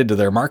whatever they did to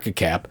their market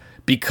cap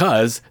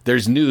because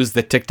there's news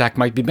that TikTok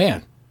might be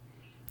banned.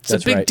 It's a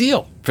big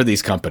deal for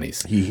these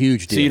companies.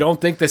 Huge deal. So you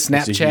don't think that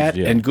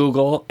Snapchat and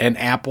Google and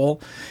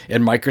Apple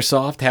and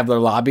Microsoft have their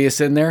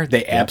lobbyists in there?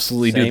 They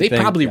absolutely do. They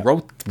probably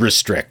wrote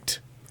restrict.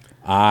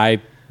 I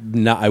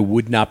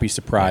would not be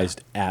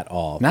surprised at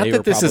all. Not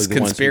that this is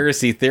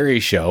conspiracy theory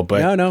show,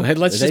 but no.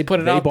 Let's just put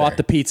it out there. They bought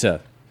the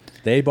pizza.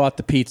 They bought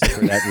the pizza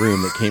for that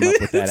room that came up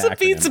with that acronym. It's a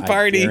pizza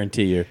party. I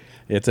guarantee you.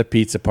 It's a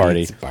pizza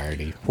party.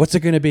 What's it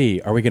going to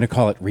be? Are we going to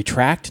call it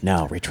retract?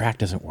 No, retract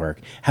doesn't work.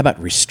 How about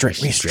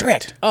restrict?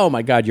 Restrict. Oh,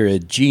 my God, you're a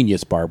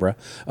genius, Barbara.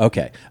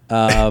 Okay,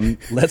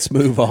 let's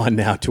move on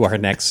now to our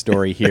next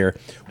story here,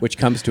 which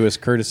comes to us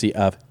courtesy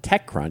of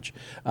TechCrunch.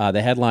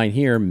 The headline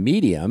here,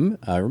 Medium,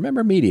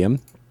 remember Medium?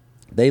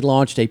 They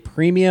launched a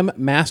premium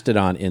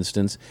Mastodon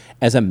instance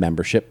as a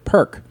membership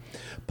perk.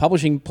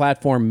 Publishing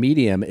platform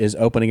Medium is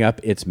opening up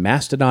its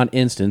Mastodon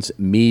instance,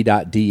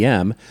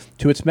 me.dm,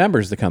 to its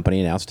members, the company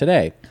announced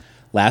today.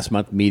 Last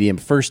month, Medium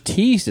first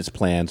teased its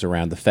plans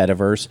around the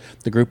Fediverse.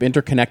 The group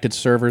interconnected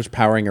servers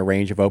powering a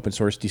range of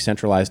open-source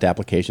decentralized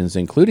applications,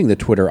 including the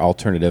Twitter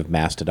alternative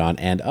Mastodon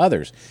and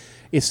others.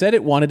 It said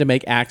it wanted to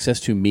make access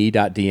to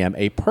me.dm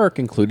a perk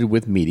included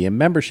with Medium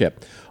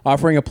membership,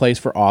 offering a place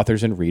for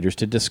authors and readers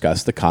to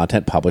discuss the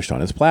content published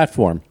on its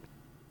platform.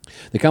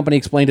 The company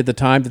explained at the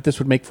time that this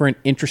would make for an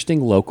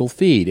interesting local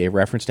feed, a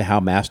reference to how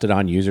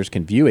Mastodon users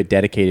can view a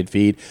dedicated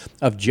feed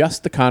of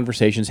just the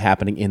conversations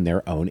happening in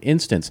their own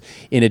instance,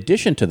 in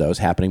addition to those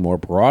happening more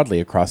broadly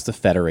across the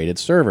federated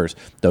servers,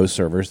 those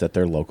servers that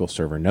their local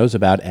server knows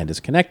about and is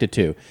connected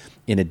to.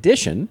 In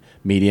addition,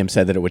 Medium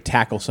said that it would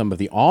tackle some of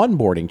the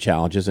onboarding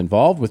challenges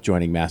involved with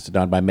joining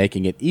Mastodon by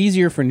making it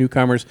easier for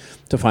newcomers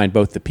to find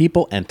both the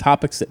people and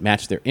topics that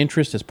match their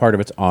interest as part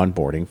of its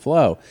onboarding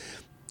flow.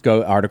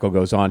 Article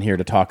goes on here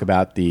to talk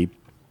about the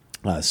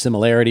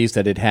similarities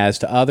that it has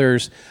to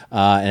others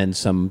and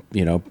some,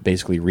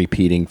 basically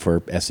repeating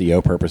for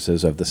SEO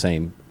purposes of the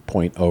same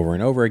point over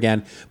and over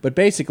again. But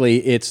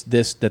basically, it's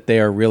this that they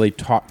are really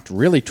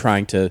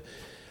trying to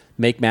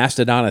make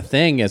Mastodon a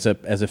thing as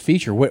a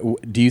feature.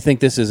 Do you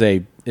think this is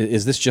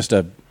this just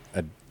a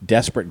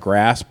desperate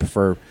grasp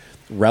for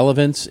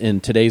relevance in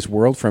today's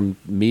world from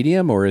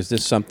Medium, or is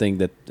this something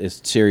that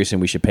is serious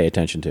and we should pay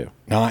attention to?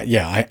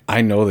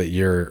 I know that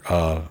you're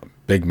a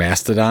big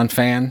Mastodon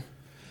fan.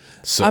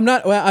 So I'm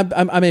not. Well,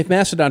 I'm a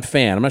Mastodon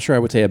fan. I'm not sure I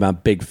would say I'm a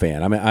big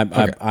fan. I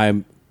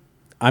mean,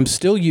 I'm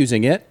still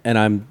using it and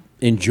I'm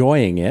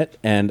enjoying it,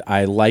 and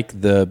I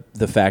like the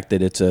fact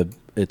that it's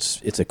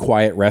a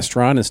quiet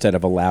restaurant instead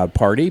of a loud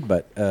party.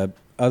 But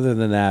other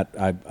than that,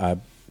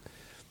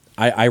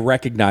 I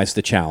recognize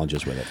the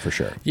challenges with it for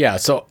sure. Yeah,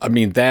 so I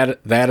mean that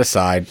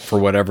aside, for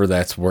whatever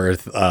that's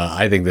worth,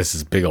 I think this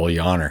is big ol'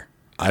 yawner.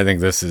 I think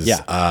this is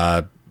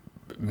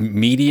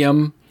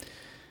Medium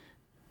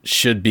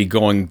should be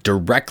going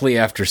directly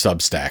after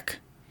Substack.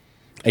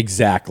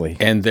 Exactly.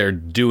 And they're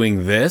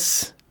doing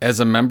this as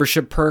a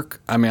membership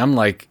perk. I mean, I'm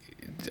like,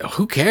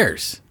 who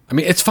cares? I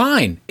mean, it's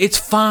fine. It's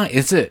fine.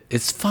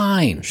 It's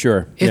fine.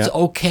 Sure. It's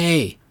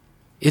okay.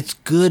 It's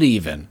good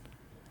even.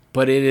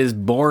 But it is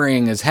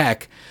boring as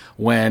heck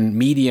when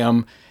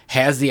Medium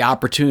has the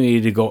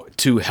opportunity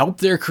to help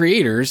their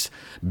creators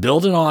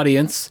build an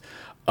audience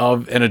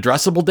of an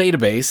addressable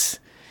database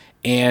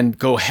and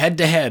go head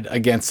to head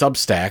against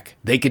Substack.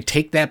 They could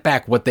take that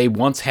back, what they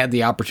once had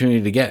the opportunity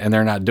to get, and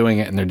they're not doing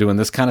it, and they're doing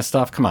this kind of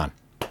stuff. Come on.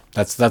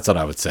 That's what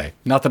I would say.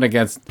 Nothing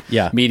against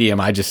Medium.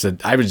 I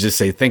would just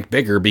say think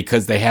bigger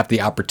because they have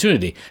the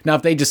opportunity. Now,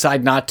 if they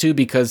decide not to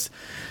because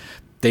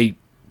they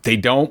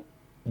don't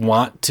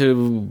want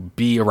to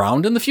be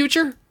around in the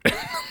future,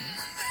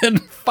 then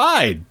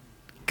fine.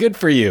 Good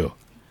for you.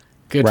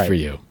 Good for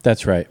you.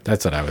 That's right.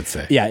 That's what I would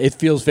say. Yeah, it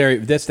feels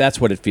that's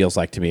what it feels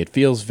like to me. It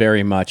feels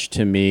very much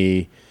to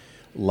me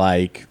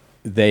like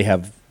they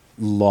have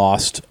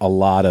lost a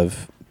lot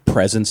of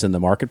presence in the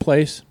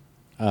marketplace.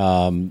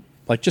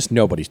 Like just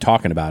nobody's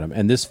talking about them.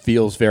 And this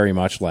feels very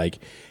much like,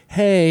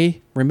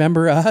 hey,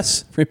 remember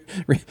us?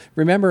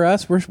 Remember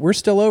us? We're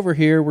still over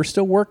here. We're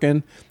still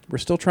working. We're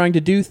still trying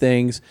to do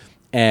things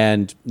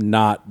and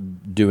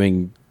not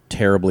doing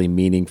terribly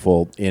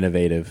meaningful,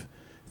 innovative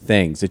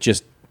things. It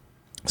just,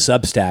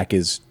 Substack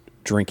is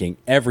drinking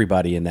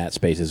everybody in that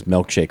space's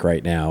milkshake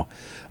right now.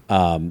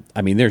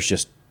 I mean, there's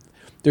just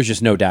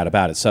no doubt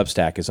about it.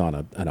 Substack is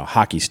on a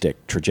hockey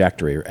stick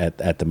trajectory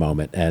at the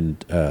moment,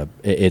 and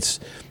it's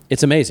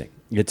amazing.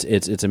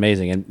 It's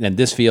amazing, and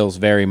this feels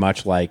very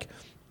much like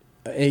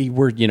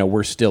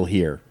we're still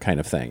here kind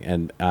of thing.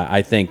 And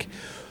I think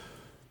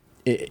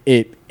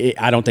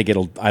I don't think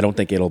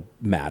it'll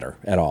matter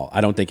at all.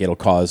 I don't think it'll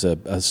cause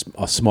a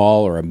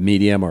small or a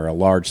medium or a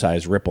large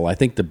size ripple. I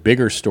think the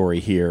bigger story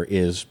here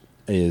is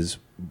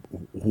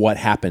what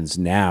happens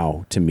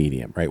now to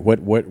Medium, right?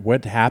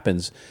 What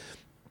happens?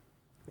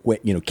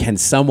 Can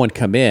someone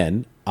come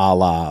in a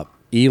la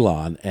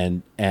Elon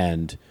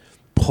and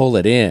pull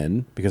it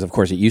in, because of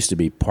course it used to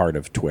be part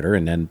of Twitter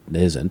and then it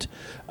isn't,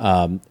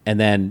 and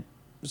then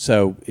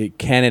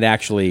can it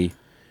actually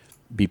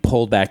be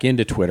pulled back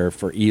into Twitter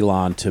for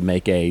Elon to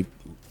make a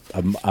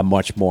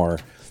much more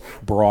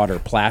broader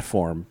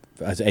platform,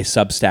 a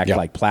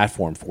Substack-like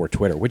platform for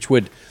Twitter, which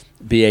would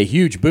be a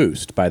huge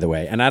boost, by the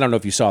way. And I don't know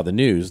if you saw the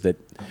news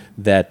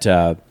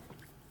that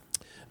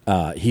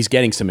he's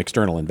getting some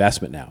external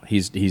investment now.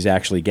 He's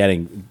actually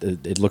getting.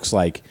 It looks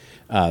like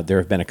there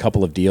have been a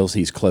couple of deals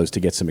he's closed to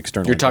get some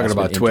external. You're talking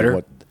about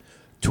Twitter.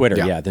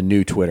 Twitter, the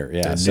new Twitter,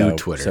 new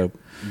Twitter. So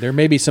there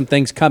may be some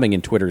things coming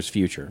in Twitter's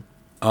future.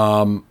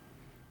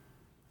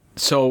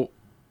 So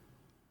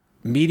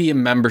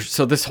Medium members.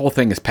 So this whole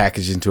thing is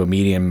packaged into a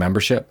Medium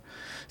membership.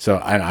 So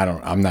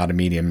I'm not a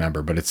Medium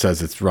member, but it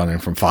says it's running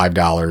from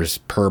 $5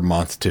 per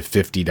month to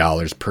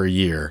 $50 per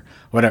year.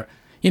 Whatever.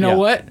 You know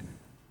what?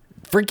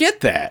 Forget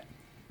that.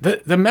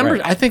 The members.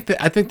 Right.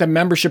 I think the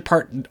membership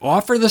part.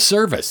 Offer the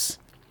service.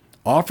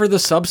 Offer the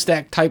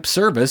Substack type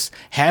service.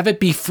 Have it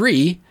be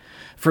free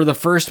for the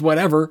first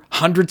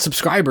 100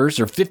 subscribers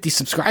or 50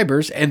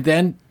 subscribers, and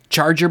then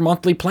charge your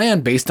monthly plan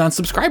based on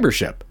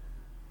subscribership.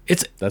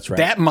 That's right.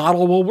 That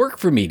model will work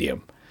for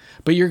Medium.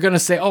 But you're going to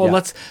say,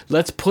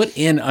 let's put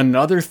in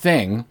another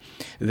thing,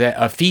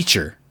 a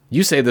feature.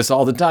 You say this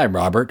all the time,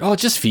 Robert. Oh,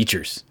 just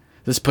features.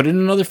 Let's put in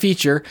another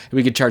feature and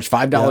we could charge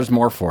 $5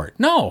 more for it.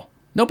 No,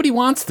 nobody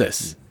wants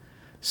this.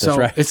 So that's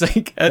right. It's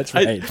like that's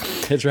right.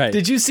 That's right.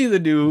 Did you see the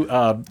new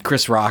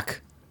Chris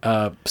Rock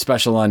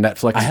special on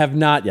Netflix? I have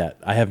not yet.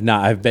 I have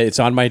not. It's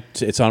on my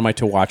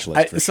to watch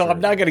list. I'm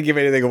not going to give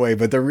anything away,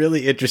 but the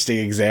really interesting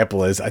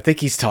example is I think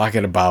he's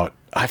talking about,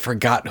 I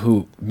forgot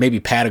who, maybe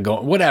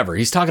Patagonia, whatever.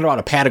 He's talking about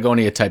a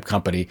Patagonia type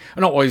company.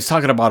 No, he's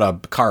talking about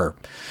a car.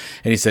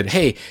 And he said,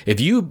 hey, if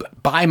you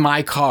buy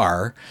my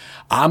car,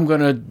 I'm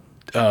going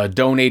to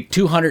donate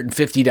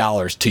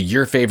 $250 to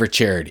your favorite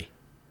charity.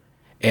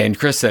 And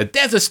Chris said,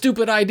 that's a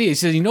stupid idea. He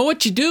said, you know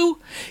what you do?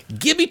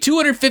 Give me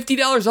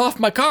 $250 off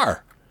my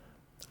car.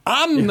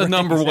 I'm the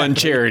number one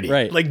charity.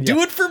 Right. Like,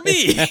 do it for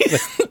me.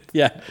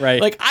 Yeah,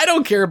 right. Like, I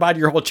don't care about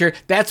your whole charity.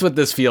 That's what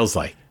this feels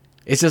like.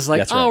 It's just like,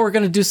 That's right. we're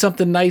going to do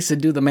something nice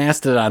and do the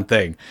Mastodon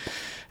thing.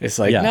 It's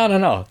like,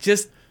 no.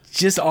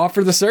 Just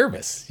offer the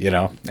service,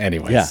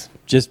 Anyways. Yeah.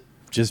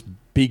 Just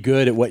be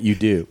good at what you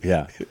do.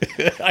 Yeah.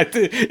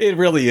 It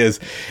really is.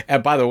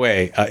 And by the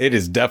way, it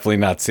is definitely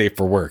not safe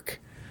for work.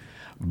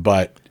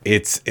 But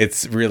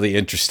it's really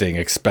interesting,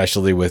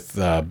 especially with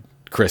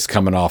Chris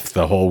coming off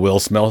the whole Will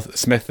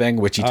Smith thing,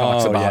 which he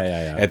talks about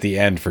at the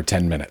end for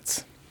 10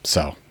 minutes.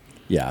 So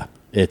yeah,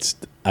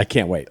 I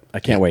can't wait. I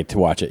can't wait to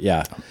watch it.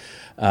 Yeah.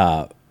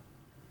 I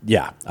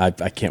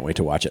can't wait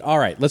to watch it. All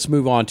right, let's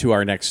move on to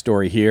our next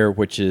story here,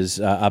 which is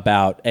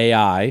about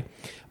AI.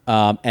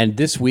 And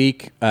this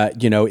week,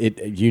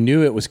 you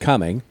knew it was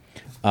coming,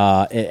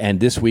 and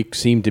this week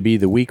seemed to be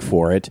the week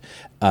for it.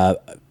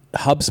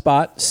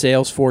 HubSpot,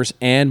 Salesforce,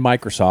 and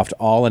Microsoft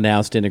all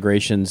announced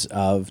integrations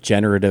of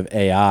generative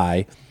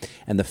AI.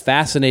 And the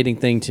fascinating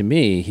thing to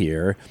me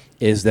here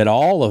is that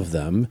all of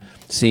them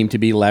seem to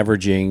be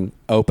leveraging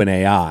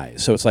OpenAI.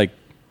 So it's like,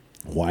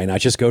 why not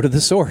just go to the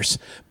source?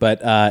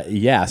 But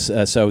yes,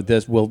 so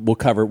this we'll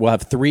cover. We'll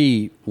have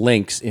 3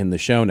 links in the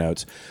show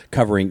notes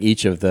covering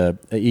each of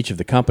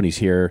the companies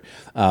here.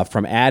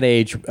 From Ad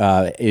Age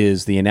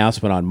is the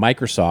announcement on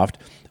Microsoft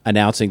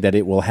announcing that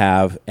it will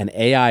have an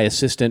AI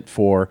assistant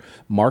for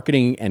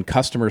marketing and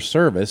customer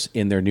service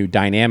in their new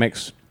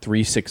Dynamics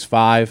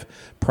 365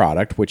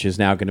 product, which is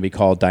now going to be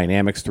called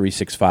Dynamics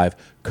 365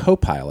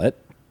 Copilot.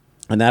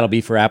 And that'll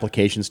be for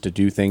applications to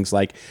do things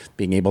like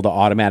being able to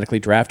automatically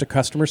draft a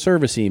customer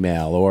service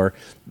email or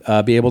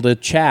be able to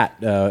chat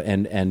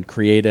and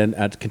create a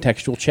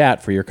contextual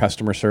chat for your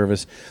customer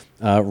service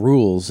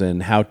rules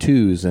and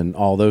how-tos and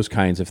all those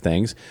kinds of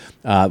things,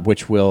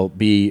 which will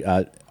be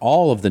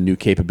all of the new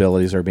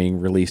capabilities are being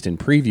released in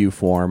preview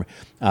form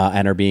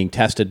and are being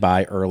tested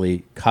by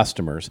early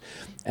customers.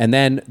 And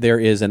then there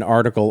is an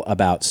article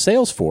about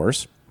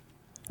Salesforce,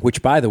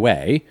 which, by the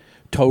way,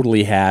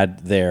 totally had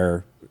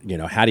their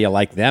how do you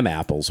like them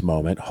apples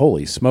moment.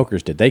 Holy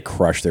smokers, did they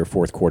crush their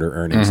fourth quarter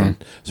earnings and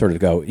sort of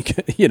go,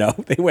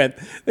 they went,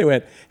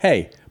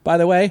 hey, by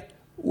the way,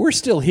 we're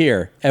still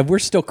here and we're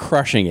still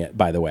crushing it,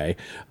 by the way.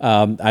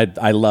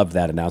 I loved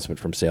that announcement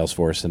from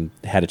Salesforce and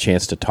had a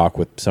chance to talk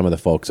with some of the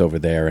folks over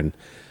there. And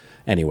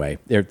anyway,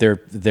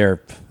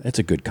 they're it's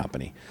a good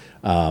company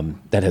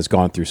that has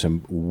gone through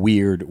some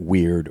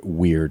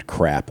weird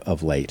crap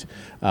of late.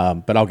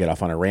 But I'll get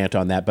off on a rant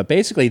on that. But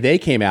basically they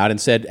came out and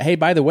said, hey,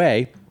 by the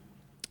way,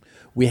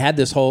 we had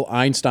this whole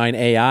Einstein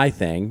AI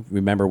thing.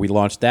 Remember, we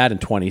launched that in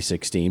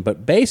 2016.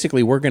 But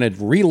basically, we're going to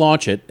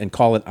relaunch it and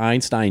call it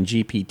Einstein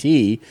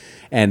GPT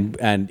and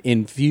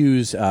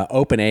infuse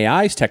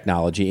OpenAI's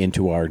technology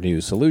into our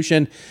new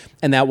solution.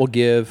 And that will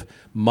give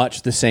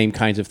much the same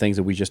kinds of things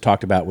that we just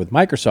talked about with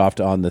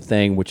Microsoft on the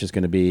thing, which is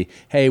going to be,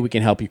 hey, we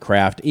can help you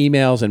craft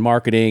emails and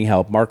marketing,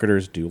 help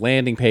marketers do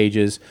landing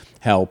pages,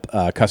 help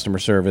customer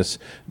service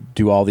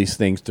do all these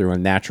things through a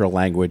natural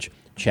language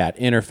chat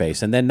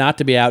interface. And then, not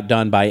to be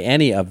outdone by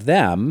any of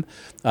them,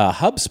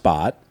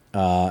 HubSpot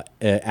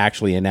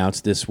actually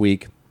announced this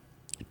week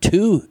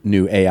 2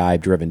 new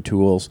AI-driven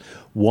tools.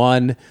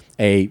 One,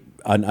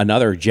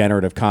 another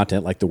generative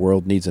content, like the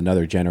world needs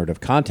another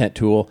generative content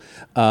tool,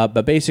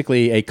 but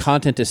basically a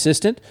content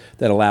assistant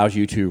that allows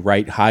you to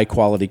write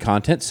high-quality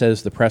content,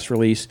 says the press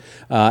release,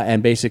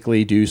 and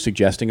basically do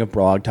suggesting of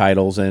blog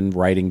titles and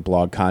writing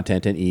blog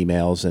content and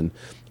emails and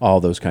all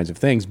those kinds of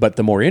things. But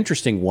the more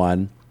interesting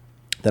one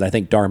that I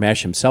think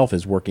Dharmesh himself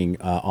is working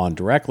on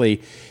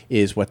directly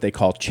is what they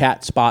call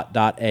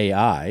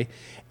ChatSpot.ai.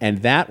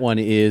 And that one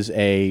is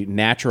a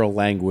natural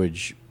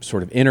language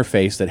sort of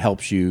interface that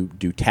helps you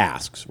do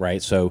tasks,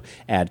 right? So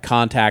add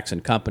contacts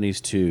and companies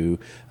to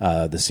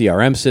the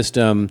CRM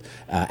system,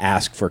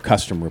 ask for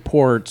custom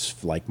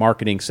reports like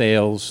marketing,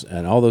 sales,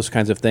 and all those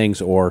kinds of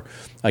things, or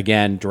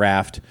again,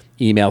 draft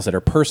emails that are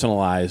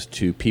personalized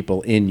to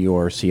people in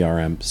your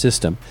CRM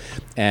system.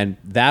 And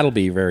that'll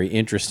be very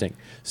interesting.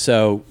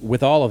 So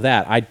with all of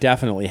that, I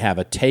definitely have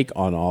a take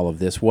on all of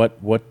this. What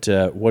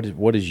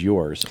is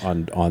yours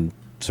on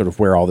sort of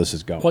where all this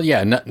is going? Well,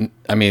 yeah,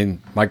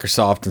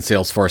 Microsoft and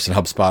Salesforce and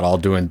HubSpot all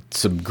doing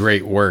some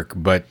great work,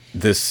 but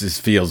this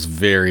feels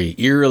very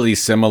eerily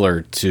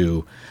similar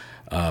to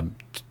the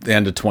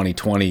end of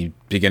 2020,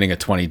 beginning of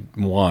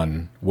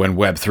 21, when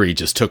Web3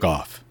 just took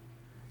off.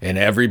 And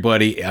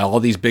all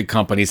these big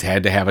companies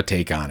had to have a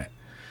take on it.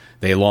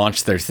 They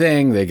launched their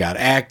thing, they got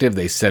active,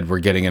 they said we're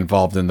getting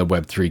involved in the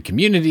Web3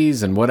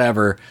 communities and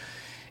whatever.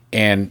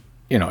 And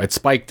it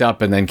spiked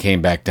up and then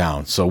came back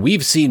down. So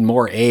we've seen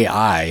more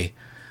AI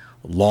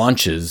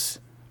launches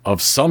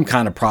of some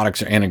kind of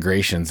products or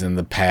integrations in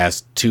the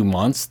past 2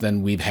 months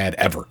than we've had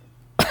ever.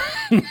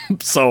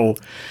 So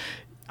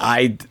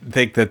I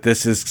think that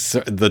this is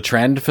the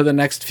trend for the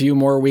next few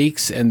more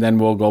weeks, and then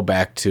we'll go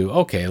back to,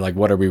 okay, like,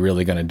 what are we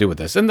really going to do with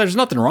this? And there's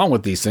nothing wrong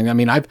with these things. I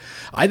mean, I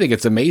think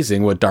it's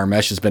amazing what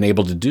Dharmesh has been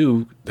able to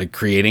do, like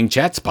creating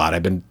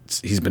ChatSpot.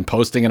 He's been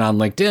posting it on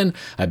LinkedIn.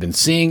 I've been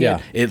seeing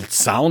it. It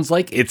sounds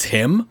like it's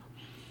him,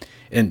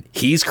 and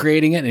he's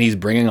creating it, and he's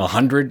bringing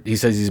 100. He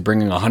says he's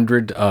bringing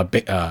 100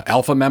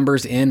 alpha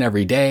members in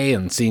every day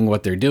and seeing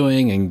what they're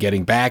doing and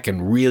getting back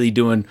and really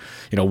doing,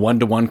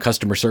 one-to-one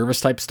customer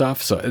service type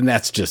stuff. So, and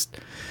that's just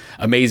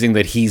amazing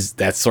that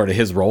that's sort of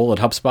his role at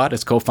HubSpot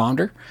as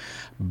co-founder.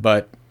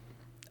 But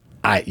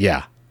I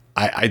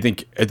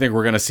think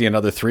we're going to see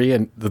another 3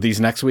 of these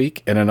next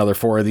week and another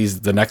 4 of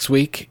these the next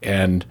week.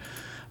 And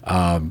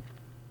I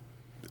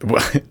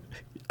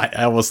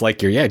almost like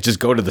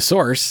just go to the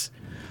source.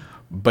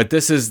 But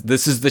this is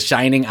the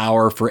shining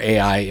hour for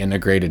AI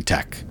integrated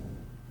tech.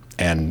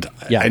 And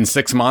in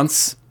 6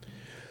 months,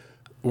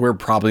 we're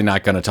probably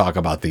not going to talk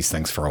about these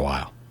things for a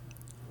while.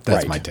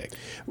 That's my take.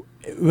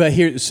 Well,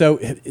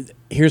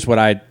 here's what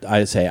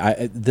I say.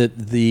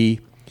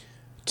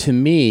 To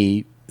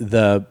me,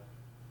 the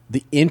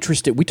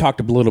interest, we talked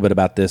a little bit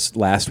about this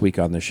last week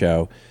on the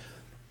show.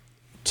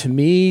 To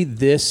me,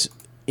 this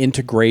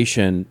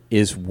integration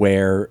is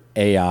where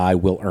AI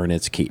will earn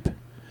its keep.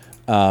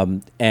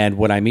 And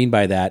what I mean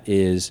by that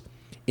is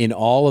in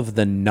all of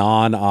the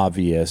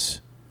non-obvious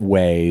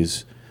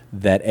ways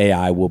that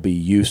AI will be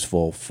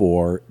useful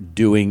for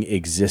doing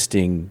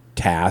existing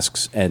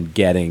tasks and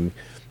getting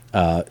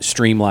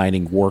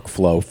streamlining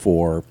workflow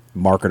for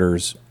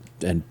marketers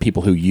and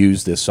people who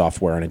use this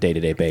software on a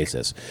day-to-day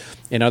basis.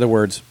 In other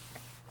words,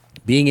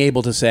 being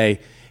able to say,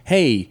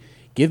 hey,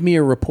 give me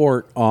a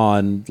report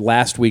on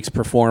last week's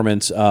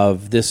performance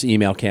of this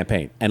email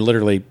campaign. And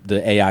literally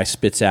the AI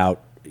spits out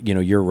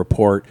your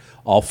report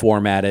all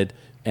formatted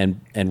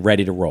and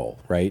ready to roll,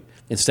 right?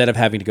 Instead of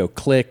having to go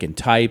click and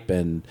type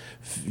and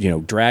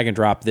drag and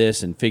drop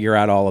this and figure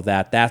out all of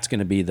that, that's going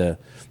to be the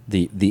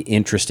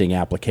interesting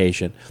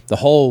application. The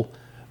whole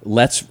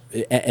let's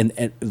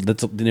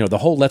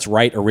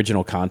write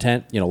original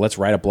content. Let's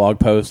write a blog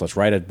post. Let's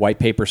write a white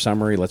paper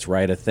summary. Let's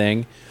write a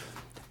thing.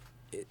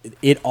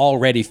 It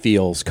already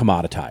feels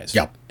commoditized.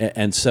 Yep.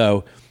 And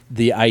so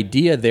the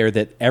idea there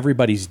that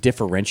everybody's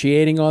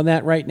differentiating on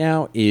that right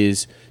now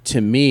is, to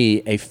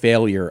me, a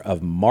failure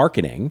of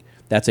marketing.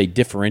 That's a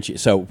differentiate.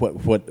 So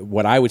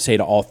what I would say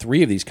to all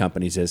 3 of these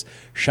companies is,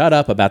 shut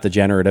up about the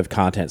generative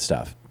content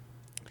stuff.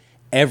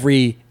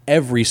 Every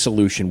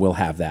solution will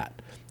have that.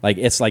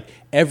 It's like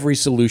every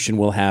solution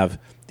will have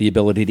the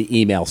ability to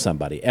email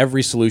somebody.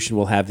 Every solution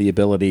will have the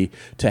ability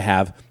to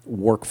have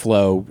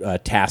workflow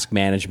task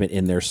management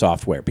in their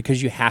software,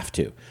 because you have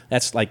to.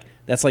 That's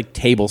like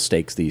table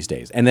stakes these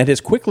days, and that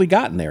has quickly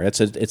gotten there.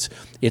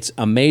 It's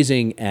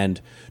amazing and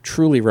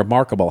truly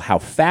remarkable how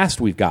fast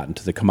we've gotten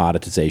to the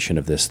commoditization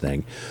of this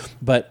thing.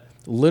 But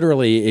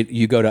literally,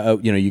 you go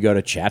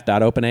to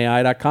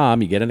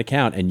chat.openai.com, you get an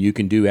account, and you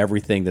can do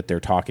everything that they're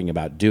talking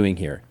about doing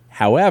here.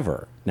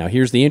 However, now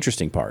here's the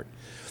interesting part.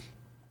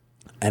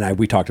 And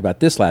we talked about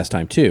this last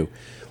time too.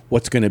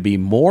 What's going to be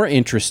more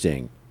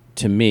interesting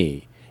to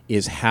me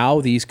is how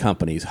these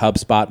companies,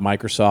 HubSpot,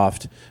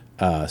 Microsoft,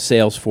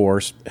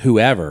 Salesforce,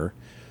 whoever,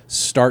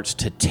 starts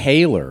to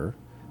tailor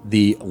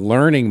the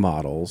learning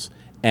models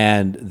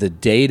and the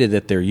data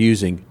that they're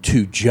using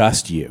to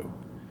just you.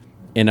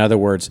 In other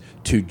words,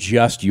 to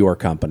just your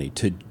company,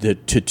 to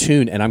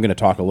tune. And I'm going to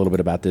talk a little bit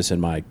about this in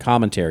my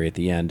commentary at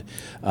the end,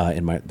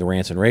 in the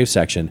rants and raves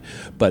section.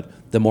 But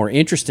the more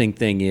interesting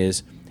thing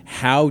is,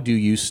 how do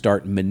you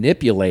start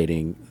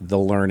manipulating the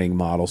learning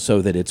model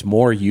so that it's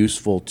more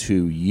useful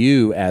to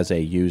you as a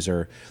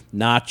user,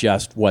 not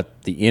just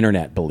what the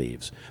internet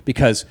believes?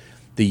 Because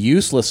the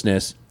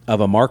uselessness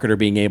of a marketer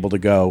being able to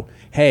go,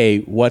 hey,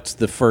 what's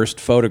the first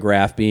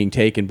photograph being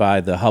taken by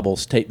the Hubble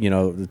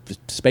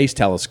space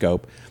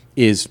telescope,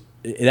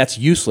 that's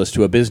useless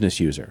to a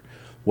business user.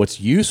 What's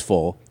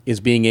useful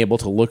is being able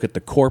to look at the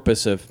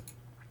corpus of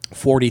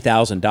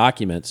 40,000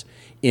 documents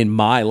in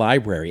my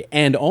library,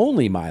 and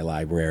only my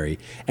library,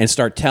 and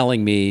start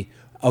telling me,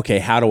 okay,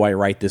 how do I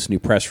write this new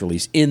press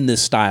release in the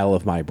style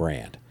of my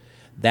brand?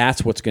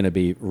 That's what's going to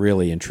be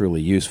really and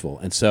truly useful.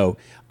 And so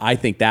I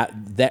think that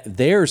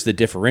there's the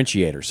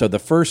differentiator. So the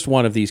first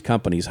one of these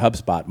companies,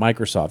 HubSpot,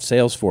 Microsoft,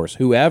 Salesforce,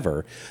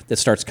 whoever, that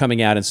starts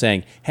coming out and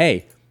saying,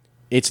 hey,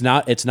 it's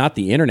not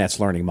the internet's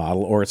learning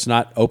model, or it's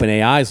not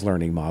OpenAI's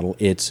learning model,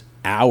 it's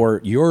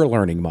your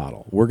learning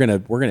model. We're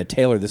gonna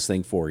tailor this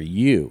thing for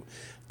you.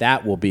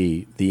 That will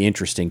be the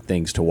interesting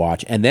things to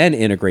watch, and then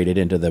integrate it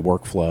into the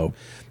workflow,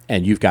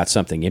 and you've got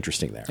something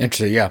interesting there.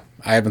 Interesting, yeah.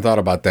 I haven't thought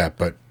about that,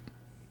 but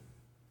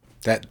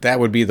that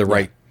would be the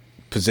right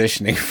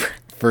positioning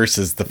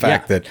versus the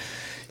fact that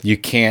you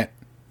can't.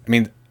 I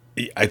mean,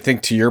 I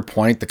think to your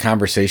point, the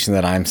conversation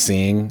that I'm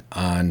seeing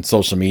on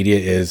social media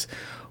is,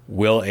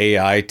 will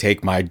AI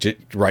take my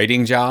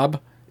writing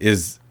job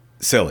is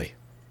silly.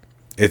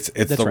 It's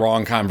the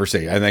wrong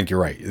conversation. I think you're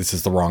right. This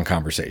is the wrong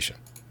conversation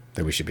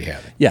that we should be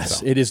having. Yes,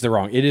 so. It is the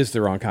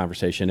wrong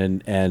conversation,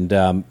 and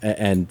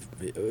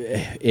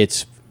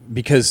it's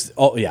because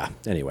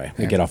Anyway,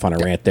 we get off on a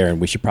rant there,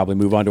 and we should probably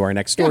move on to our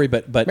next story.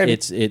 But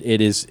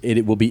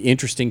it will be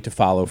interesting to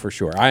follow for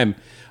sure. I'm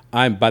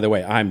by the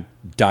way, I'm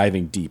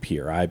diving deep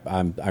here.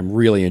 I'm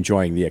really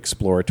enjoying the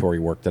exploratory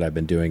work that I've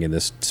been doing in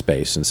this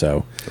space, and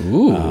so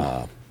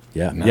nice.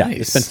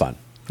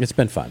 It's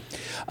been fun.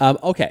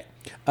 Okay.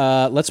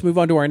 Let's move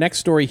on to our next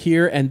story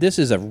here, and this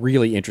is a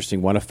really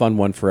interesting one, a fun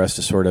one for us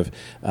to sort of,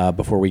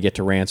 before we get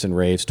to rants and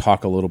raves,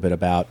 talk a little bit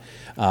about.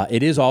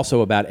 It is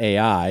also about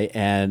AI,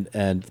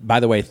 and by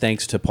the way,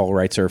 thanks to Paul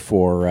Reitzer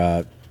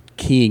for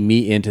keying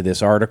me into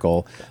this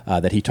article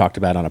that he talked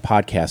about on a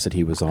podcast that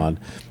he was on.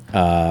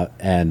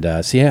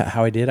 See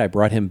how I did? I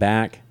brought him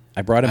back.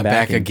 I brought him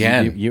back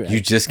again. You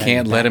just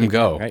can't let him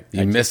go. Right?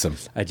 You miss him.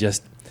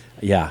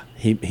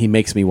 He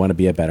makes me want to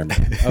be a better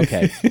man.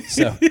 Okay,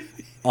 so...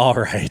 All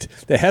right.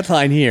 The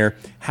headline here,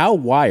 how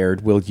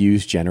Wired will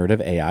use generative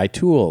AI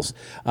tools.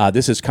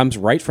 This comes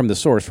right from the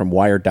source, from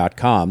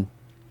Wired.com.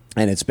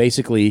 And it's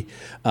basically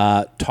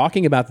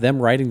talking about them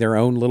writing their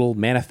own little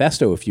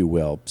manifesto, if you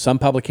will. Some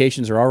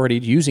publications are already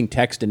using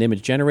text and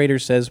image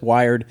generators, says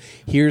Wired.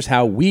 Here's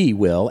how we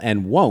will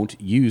and won't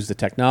use the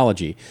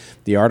technology.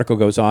 The article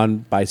goes on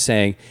by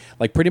saying,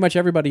 like pretty much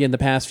everybody in the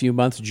past few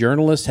months,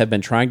 journalists have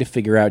been trying to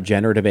figure out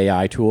generative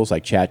AI tools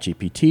like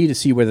ChatGPT to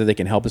see whether they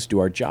can help us do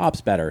our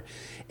jobs better.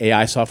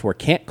 AI software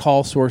can't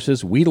call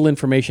sources, wheedle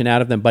information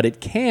out of them, but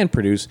it can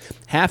produce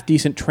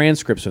half-decent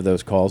transcripts of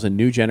those calls, and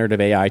new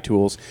generative AI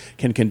tools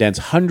can condense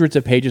hundreds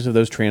of pages of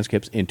those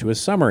transcripts into a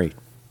summary.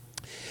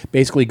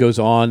 Basically goes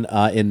on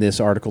in this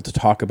article to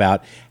talk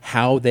about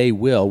how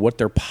what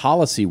their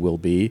policy will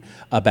be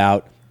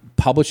about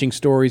publishing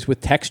stories with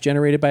text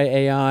generated by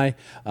AI,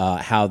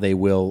 how they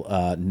will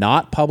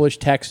not publish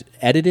text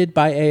edited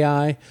by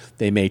AI.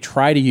 They may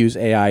try to use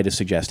AI to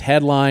suggest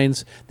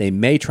headlines. They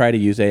may try to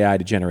use AI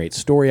to generate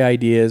story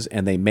ideas,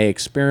 and they may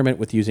experiment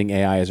with using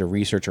AI as a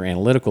research or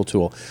analytical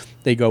tool.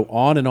 They go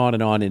on and on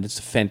and on, and it's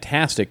a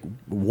fantastic,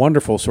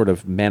 wonderful sort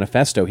of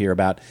manifesto here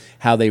about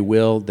how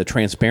the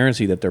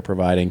transparency that they're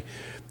providing.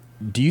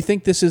 Do you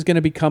think this is going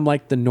to become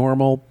like the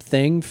normal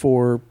thing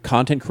for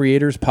content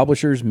creators,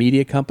 publishers,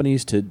 media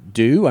companies to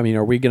do? I mean,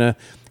 are we going to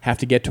have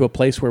to get to a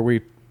place where we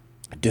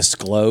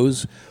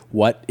disclose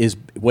what is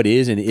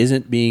and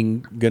isn't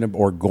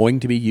going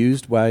to be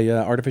used by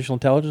artificial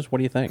intelligence? What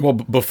do you think? Well,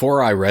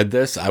 before I read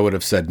this, I would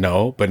have said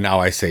no, but now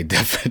I say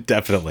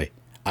definitely.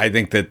 I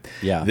think that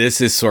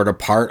this is sort of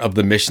part of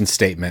the mission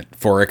statement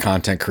for a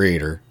content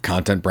creator,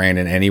 content brand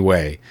in any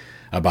way,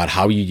 about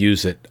how you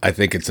use it. I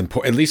think it's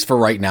important, at least for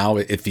right now,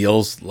 it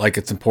feels like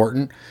it's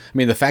important. I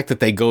mean, the fact that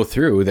they go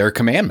through their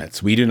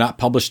commandments. We do not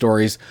publish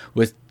stories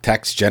with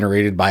text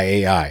generated by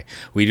AI.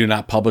 We do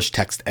not publish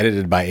text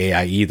edited by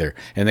AI either.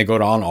 And they go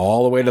down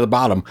all the way to the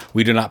bottom.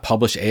 We do not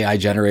publish AI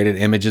generated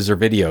images or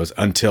videos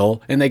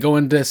and they go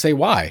into say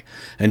why.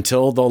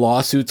 Until the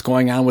lawsuits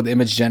going on with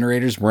image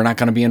generators, we're not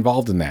going to be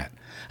involved in that.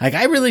 Like,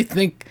 I really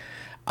think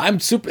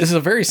this is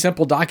a very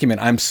simple document.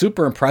 I'm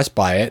super impressed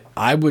by it.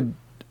 I would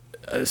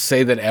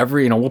say that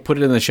we'll put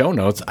it in the show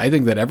notes. I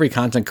think that every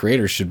content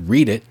creator should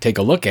read it, take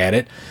a look at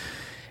it,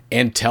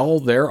 and tell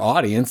their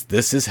audience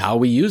this is how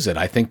we use it.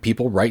 I think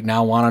people right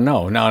now want to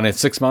know. Now, in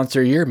 6 months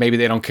or a year, maybe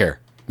they don't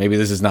care. Maybe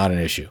this is not an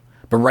issue.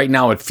 But right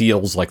now, it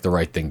feels like the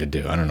right thing to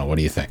do. I don't know. What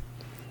do you think?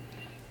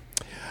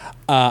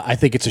 I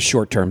think it's a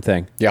short-term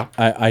thing. Yeah.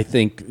 I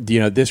think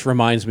this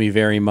reminds me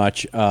very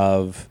much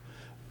of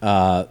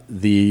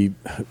it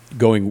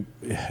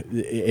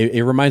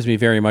reminds me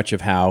very much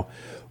of how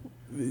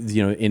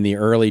in the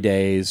early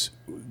days,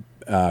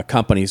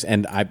 companies,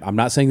 and I'm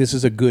not saying this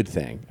is a good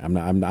thing.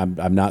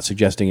 I'm not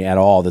suggesting at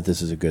all that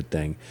this is a good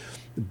thing,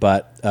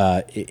 but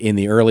in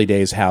the early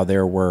days, how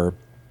there were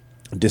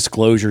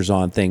disclosures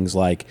on things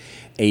like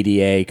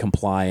ADA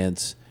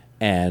compliance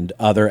and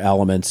other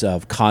elements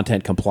of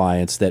content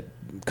compliance that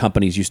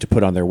companies used to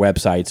put on their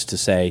websites to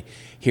say,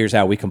 here's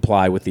how we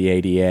comply with the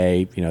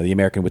ADA, the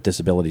American with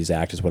Disabilities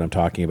Act is what I'm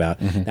talking about.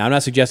 Mm-hmm. Now, I'm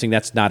not suggesting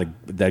that's not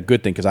a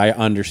good thing, because I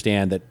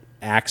understand that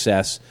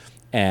access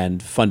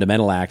and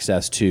fundamental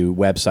access to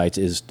websites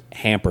is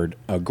hampered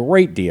a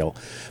great deal.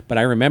 But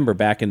I remember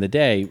back in the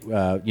day,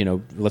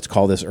 let's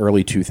call this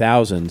early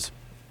 2000s,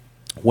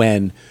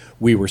 when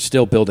we were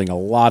still building a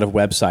lot of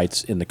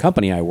websites in the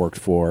company I worked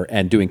for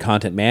and doing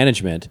content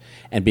management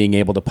and being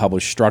able to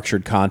publish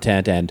structured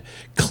content and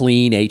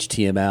clean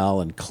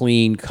HTML and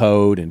clean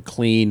code and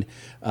clean,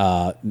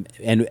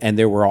 and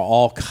there were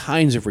all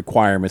kinds of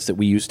requirements that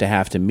we used to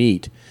have to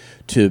meet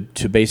to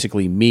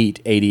basically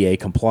meet ADA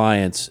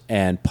compliance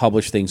and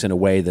publish things in a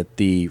way that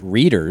the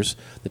readers,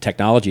 the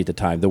technology at the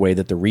time, the way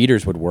that the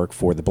readers would work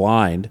for the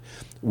blind,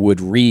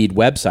 would read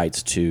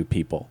websites to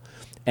people.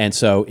 And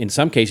so in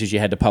some cases, you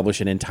had to publish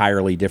an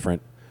entirely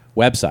different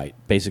website,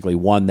 basically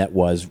one that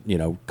was,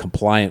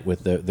 compliant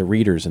with the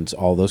readers and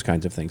all those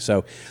kinds of things.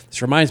 So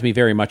this reminds me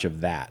very much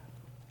of that.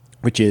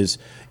 which is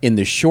in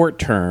the short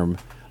term,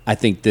 I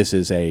think this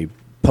is a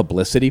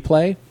publicity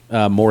play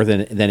more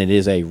than it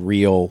is a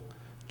real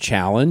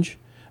challenge.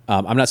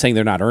 I'm not saying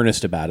they're not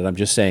earnest about it. I'm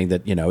just saying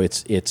that,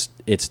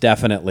 it's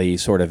definitely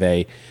sort of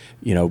a,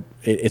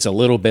 it's a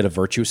little bit of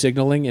virtue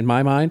signaling in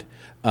my mind.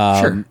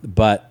 Sure.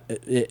 But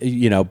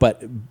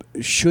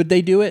should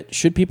they do it?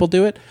 Should people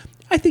do it?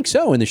 I think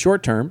so in the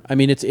short term. I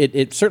mean,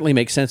 it certainly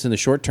makes sense in the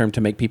short term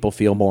to make people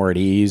feel more at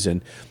ease,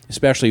 and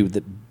especially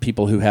the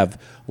people who have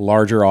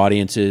larger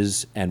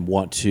audiences and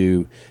want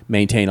to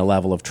maintain a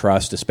level of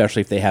trust,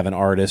 especially if they have an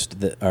artist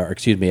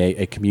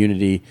a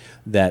community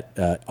that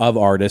of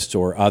artists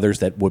or others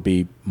that would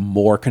be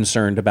more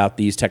concerned about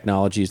these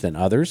technologies than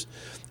others.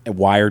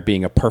 Wired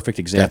being a perfect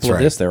example of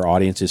this. Their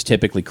audience is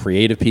typically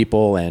creative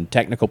people and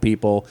technical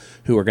people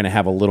who are going to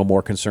have a little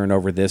more concern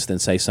over this than,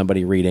 say,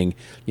 somebody reading,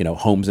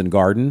 Homes and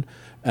Garden.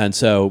 And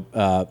so,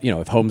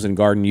 if Homes and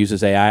Garden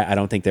uses AI, I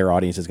don't think their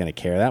audience is going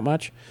to care that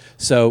much.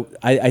 So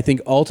I think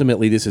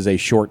ultimately this is a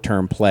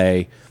short-term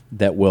play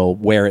that will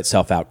wear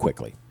itself out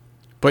quickly.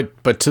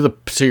 But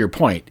to your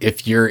point,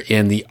 if you're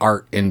in the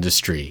art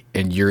industry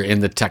and you're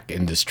in the tech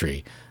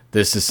industry,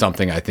 this is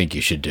something I think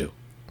you should do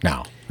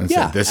now. And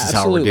yeah, so this is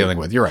absolutely. how we're dealing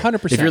with. You're right.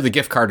 100%. If you're the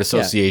Gift Card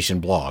Association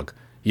blog,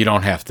 you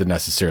don't have to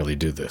necessarily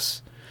do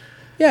this.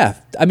 Yeah,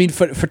 I mean,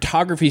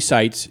 photography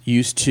sites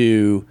used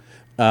to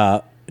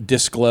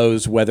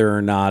disclose whether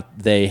or not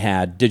they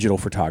had digital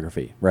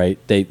photography, right?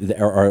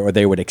 Or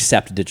they would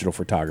accept digital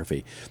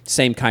photography.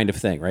 Same kind of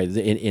thing, right?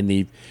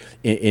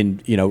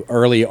 In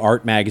early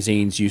art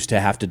magazines used to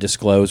have to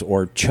disclose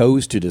or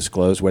chose to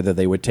disclose whether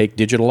they would take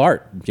digital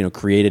art,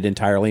 created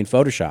entirely in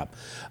Photoshop.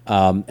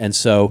 And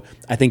so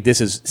I think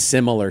this is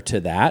similar to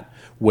that,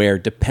 where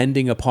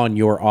depending upon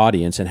your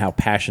audience and how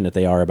passionate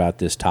they are about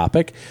this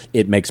topic,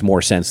 it makes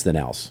more sense than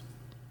else.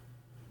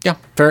 Yeah,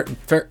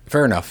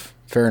 fair enough.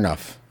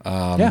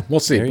 We'll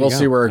see. We'll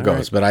see where it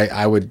goes. Right. But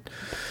I would.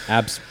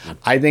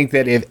 I think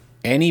that if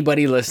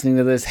anybody listening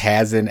to this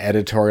has an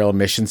editorial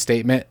mission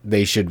statement,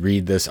 they should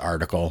read this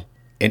article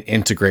and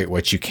integrate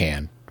what you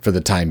can for the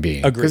time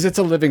being. Because it's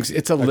a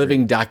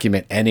living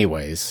document,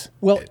 anyways.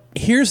 Well,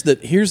 here's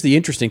the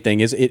interesting thing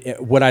is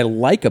what I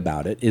like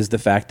about it is the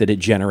fact that it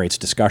generates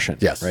discussion.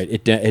 Yes.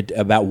 Right. It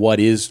about what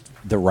is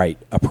the right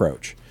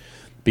approach.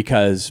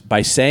 Because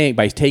by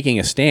taking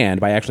a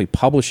stand, by actually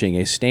publishing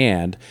a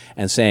stand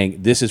and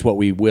saying this is what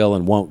we will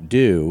and won't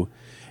do,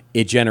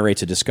 it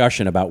generates a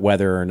discussion about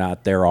whether or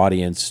not their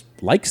audience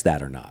likes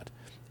that or not.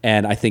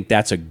 And I think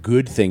that's a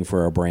good thing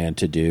for a brand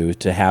to do,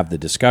 to have the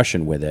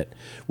discussion with it,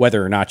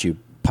 whether or not you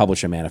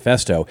publish a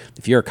manifesto.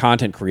 If you're a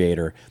content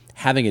creator,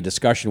 having a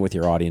discussion with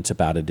your audience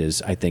about it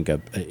is, I think,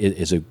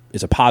 is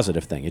a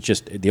positive thing. It's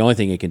just the only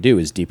thing it can do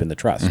is deepen the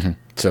trust. Mm-hmm.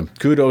 So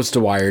kudos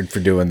to Wired for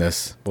doing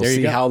this. We'll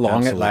see how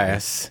long it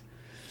lasts.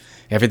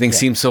 Everything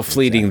seems so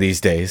fleeting these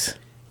days.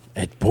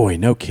 Boy,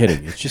 no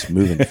kidding. It's just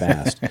moving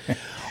fast.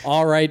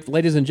 All right,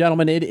 ladies and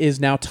gentlemen, it is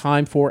now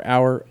time for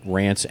our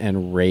rants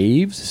and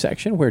raves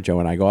section, where Joe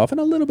and I go off on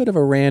a little bit of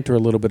a rant or a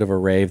little bit of a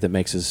rave that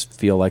makes us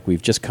feel like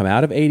we've just come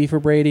out of 80 for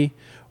Brady,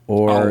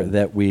 or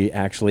that we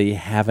actually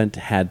haven't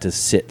had to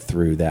sit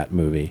through that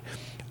movie.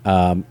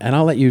 And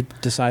I'll let you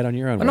decide on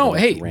your own. No,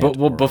 hey, but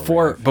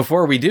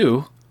before we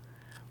do,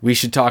 we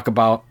should talk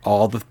about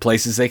all the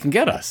places they can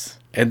get us,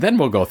 and then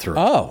we'll go through.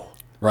 Oh,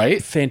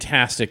 right!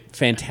 Fantastic!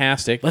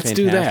 Let's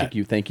do that.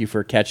 Thank you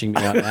for catching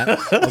me on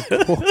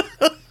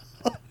that.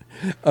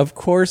 Of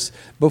course,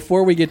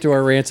 before we get to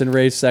our rants and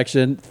raves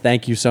section,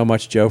 thank you so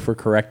much, Joe, for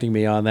correcting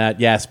me on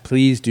that. Yes,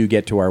 please do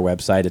get to our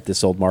website at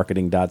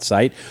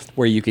thisoldmarketing.site,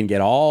 where you can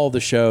get all the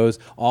shows,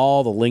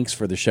 all the links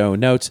for the show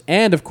notes,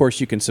 and of course,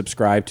 you can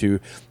subscribe to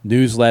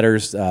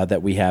newsletters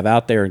that we have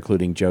out there,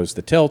 including Joe's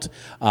The Tilt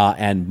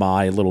and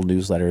my little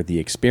newsletter, The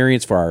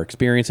Experience, for our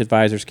Experience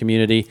Advisors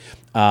community.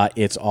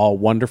 It's all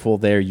wonderful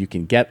there. You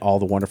can get all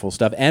the wonderful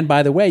stuff. And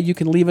by the way, you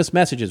can leave us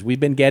messages. We've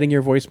been getting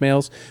your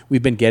voicemails.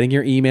 We've been getting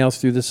your emails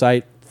through the site.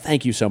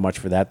 Thank you so much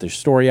for that. The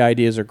story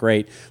ideas are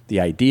great.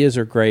 The ideas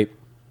are great.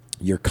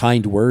 Your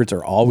kind words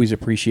are always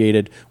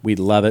appreciated. We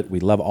love it. We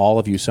love all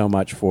of you so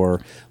much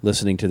for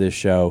listening to this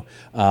show.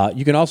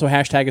 You can also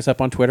hashtag us up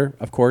on Twitter,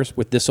 of course,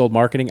 with This Old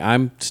Marketing.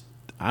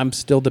 I'm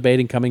still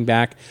debating coming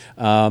back,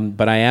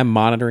 but I am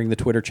monitoring the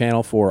Twitter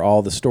channel for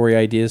all the story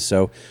ideas,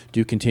 so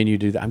do continue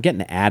to do that. I'm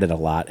getting added a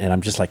lot, and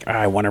I'm just like,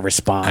 I want to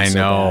respond. I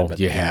know. So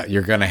bad,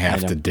 you're going to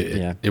have to do it.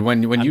 Yeah.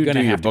 When you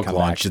do your book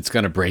launch, it's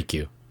going to break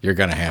you. You're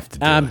going to have to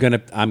do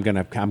it. I'm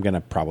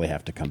gonna probably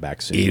have to come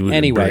back soon. It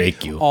will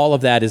break you. All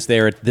of that is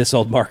there at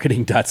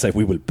thisoldmarketing.site.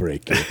 We will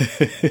break you.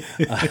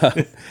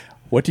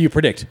 What do you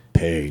predict?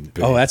 Pain.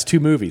 Oh, that's two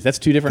movies. That's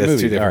two different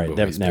movies. All right,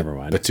 movies, never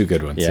mind. But two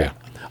good ones, yeah.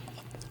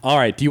 All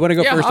right. Do you want to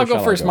go first? I'll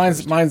go first.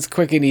 Mine's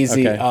quick and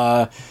easy.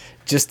 Okay.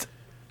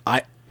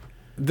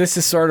 This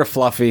is sort of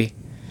fluffy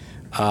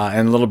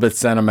and a little bit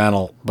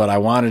sentimental, but I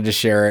wanted to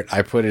share it.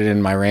 I put it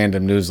in my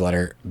random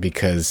newsletter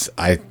because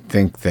I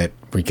think that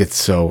we get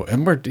so,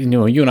 and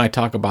you and I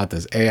talk about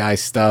this AI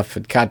stuff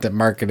and content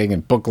marketing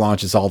and book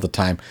launches all the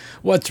time.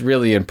 What's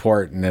really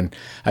important? And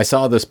I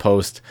saw this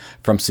post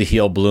from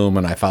Sahil Bloom,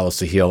 and I follow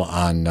Sahil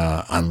on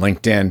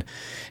LinkedIn.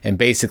 And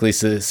basically,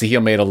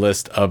 Sahil made a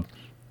list of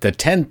the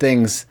 10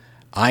 things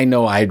I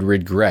know I'd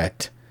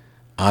regret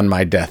on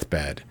my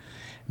deathbed.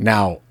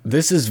 Now,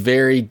 this is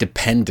very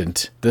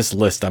dependent. This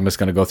list, I'm just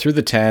going to go through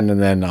the 10 and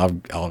then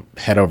I'll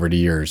head over to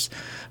yours.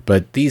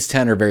 But these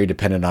 10 are very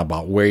dependent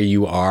about where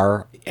you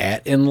are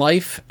at in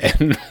life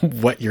and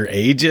what your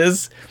age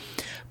is.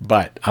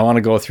 But I want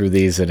to go through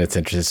these and it's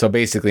interesting. So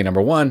basically,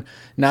 number 1,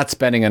 not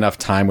spending enough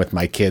time with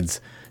my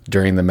kids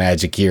during the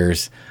magic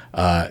years.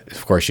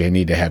 Of course, you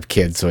need to have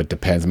kids, so it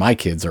depends. My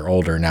kids are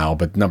older now.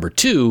 But number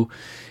 2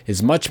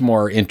 is much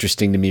more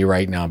interesting to me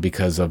right now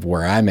because of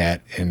where I'm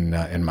at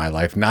in my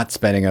life, not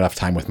spending enough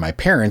time with my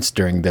parents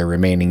during their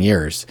remaining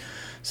years.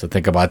 So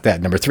think about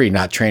that. Number 3,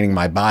 not training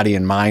my body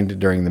and mind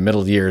during the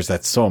middle years.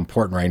 That's so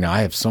important right now.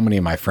 I have so many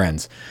of my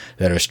friends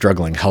that are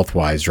struggling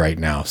health-wise right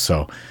now.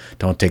 So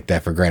don't take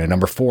that for granted.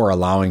 Number 4,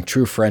 allowing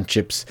true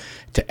friendships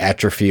to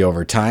atrophy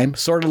over time.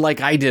 Sort of like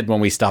I did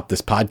when we stopped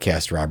this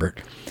podcast, Robert.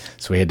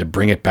 So we had to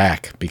bring it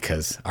back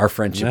because our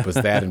friendship was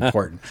that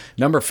important.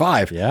 Number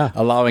 5,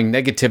 allowing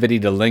negativity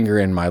to linger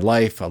in my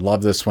life. I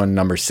love this one.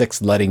 Number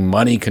 6, letting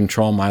money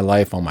control my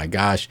life. Oh my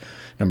gosh.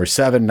 Number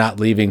 7, not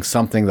leaving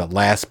something that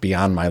lasts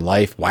beyond my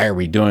life. Why are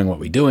we doing what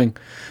we're doing?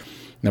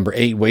 Number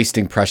 8,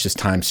 wasting precious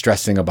time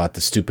stressing about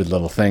the stupid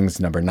little things.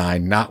 Number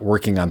 9, not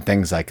working on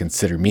things I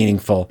consider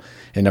meaningful.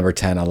 And number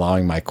 10,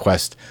 allowing my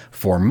quest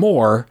for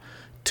more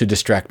to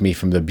distract me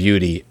from the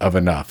beauty of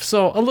enough.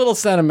 So a little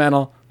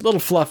sentimental, a little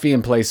fluffy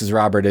in places,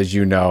 Robert, as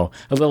you know,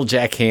 a little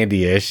Jack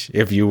Handy-ish,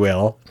 if you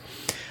will.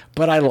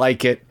 But I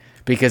like it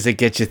because it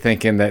gets you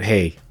thinking that,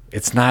 hey,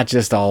 it's not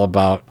just all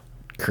about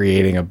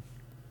creating a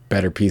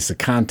better piece of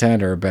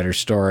content or a better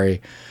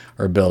story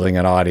or building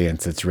an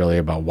audience. It's really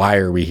about why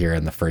are we here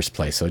in the first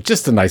place. So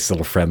just a nice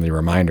little friendly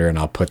reminder, and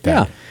I'll put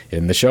that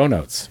in the show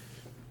notes.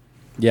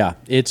 Yeah,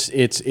 it's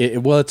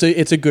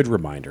a good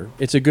reminder.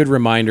 It's a good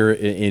reminder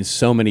in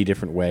so many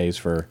different ways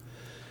for,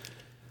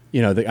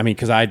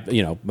 because I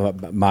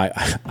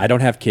don't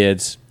have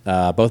kids.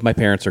 Both my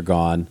parents are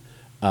gone.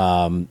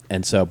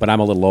 And so, but I'm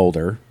a little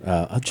older,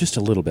 just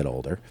a little bit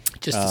older.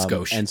 Just a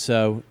skosh. And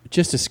so,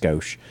 just a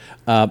skosh.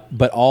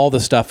 But all the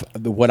stuff,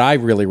 what I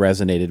really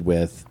resonated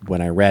with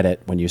when I read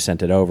it, when you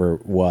sent it over,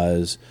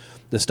 was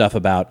the stuff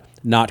about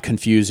not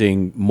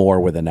confusing more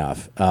with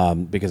enough.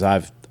 Because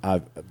I've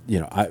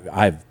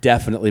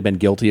definitely been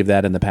guilty of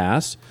that in the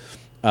past.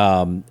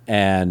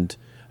 And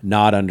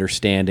not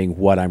understanding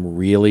what I'm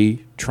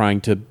really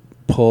trying to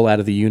pull out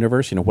of the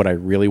universe, what I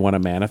really want to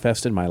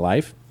manifest in my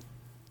life.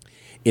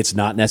 It's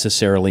not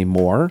necessarily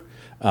more,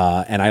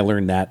 and I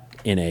learned that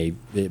in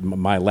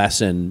my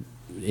lesson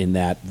in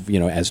that,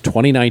 as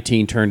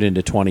 2019 turned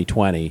into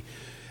 2020,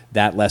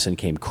 that lesson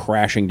came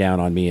crashing down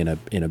on me in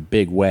a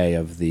big way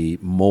of the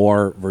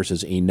more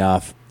versus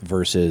enough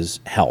versus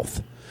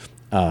health,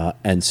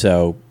 and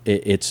so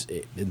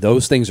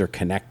those things are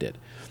connected,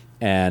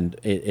 and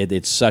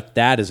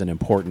that is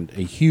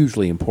a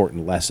hugely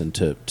important lesson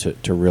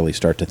to really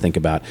start to think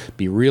about.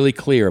 Be really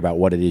clear about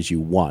what it is you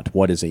want,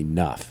 what is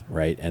enough,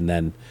 right? And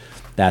then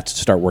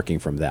start working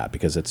from that,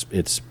 because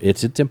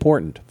it's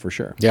important for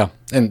sure. Yeah,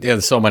 and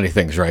there's so many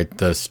things, right?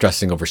 The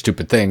stressing over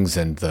stupid things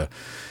and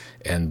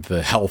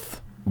the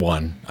health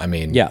one. I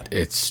mean,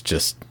 it's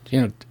just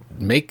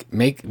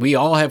we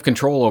all have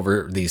control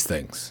over these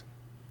things.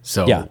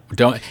 So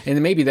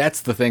and maybe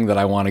that's the thing that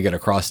I want to get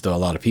across to a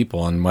lot of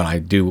people. And when I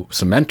do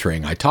some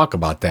mentoring, I talk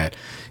about that,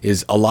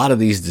 is a lot of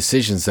these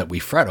decisions that we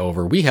fret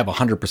over, we have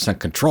 100%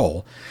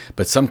 control,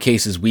 but some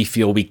cases we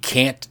feel we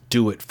can't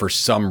do it for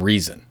some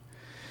reason.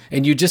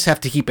 And you just have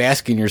to keep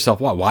asking yourself,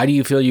 why do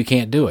you feel you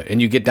can't do it?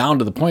 And you get down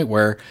to the point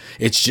where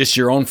it's just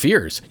your own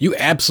fears. You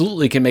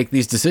absolutely can make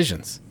these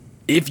decisions.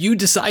 If you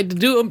decide to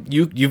do them,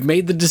 you've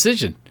made the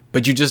decision,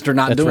 but you just are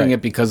not doing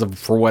it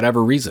for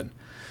whatever reason.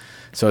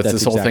 So it's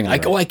this whole thing.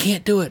 Right. I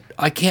can't do it.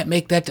 I can't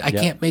make that. I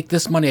can't make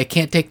this money. I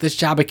can't take this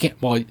job. I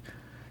can't. Well,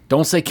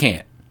 don't say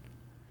can't.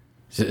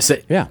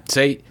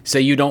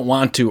 Say you don't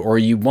want to, or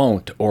you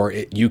won't, or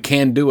you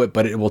can do it,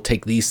 but it will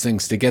take these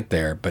things to get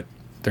there. But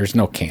there's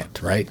no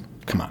can't, right?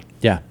 Come on.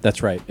 Yeah,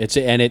 that's right. It's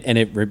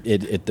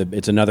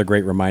another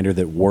great reminder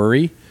that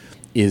worry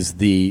is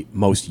the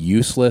most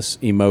useless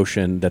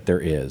emotion that there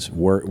is.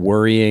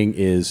 Worrying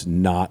is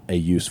not a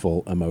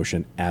useful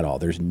emotion at all.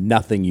 There's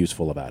nothing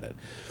useful about it.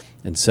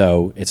 And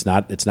so it's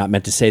not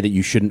meant to say that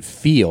you shouldn't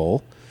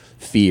feel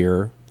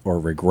fear or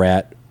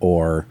regret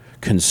or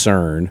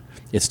concern.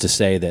 It's to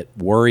say that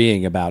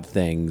worrying about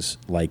things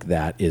like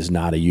that is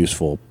not a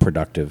useful,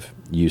 productive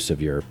use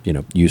of your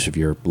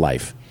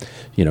life.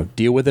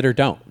 Deal with it or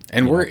don't.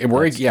 And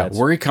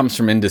worry comes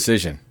from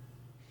indecision.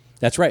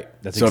 That's right.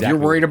 So if you're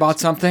worried about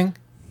something,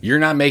 you're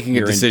not making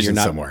a decision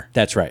somewhere.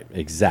 That's right.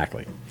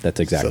 Exactly. That's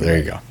exactly. So there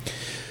you go.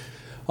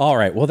 All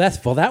right. Well,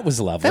 that was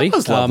lovely. That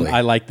was lovely.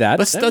 I like that.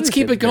 Let's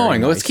keep it going.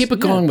 Nice. Let's keep it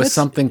going with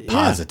something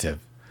positive.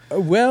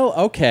 Well,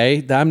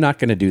 okay. I'm not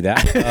going to do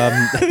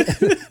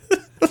that.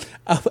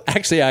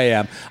 Actually, I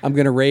am. I'm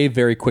going to rave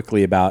very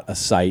quickly about a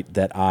site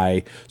that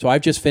So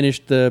I've just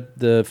finished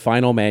the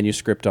final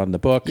manuscript on the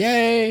book.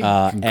 Yay!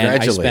 And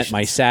Congratulations. I spent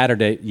my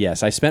Saturday.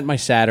 Yes, I spent my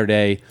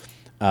Saturday.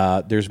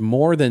 There's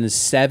more than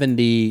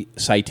 70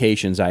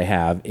 citations I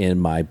have in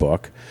my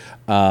book.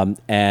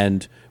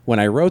 And when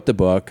I wrote the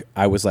book,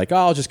 I was like, oh,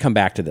 I'll just come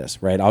back to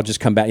this, right? I'll just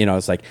come back.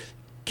 It's like,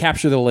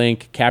 capture the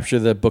link, capture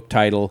the book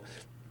title,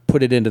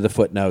 put it into the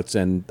footnotes,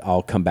 and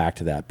I'll come back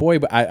to that. Boy,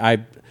 but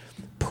I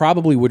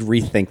probably would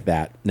rethink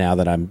that now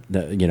that I'm,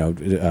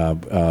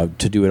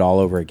 to do it all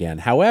over again.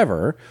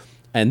 However,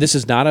 and this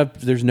is not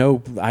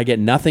I get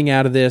nothing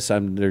out of this.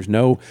 There's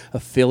no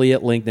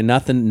affiliate link,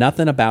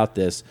 nothing about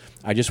this.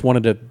 I just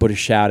wanted to put a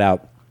shout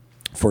out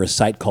for a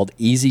site called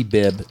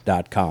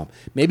EasyBib.com.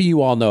 Maybe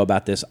you all know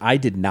about this. I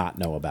did not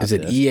know about this.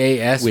 Is it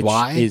EASY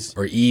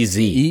or EZ?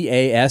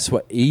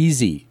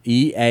 Easy,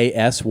 EASYBIB.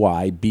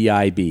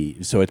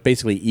 So it's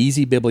basically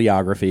easy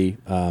bibliography.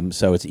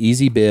 So it's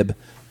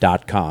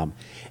EasyBib.com.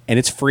 And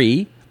it's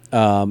free.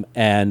 So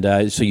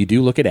you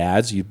do look at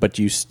ads, but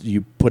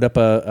you put up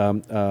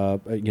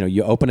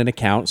you open an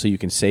account so you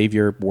can save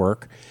your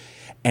work.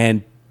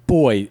 And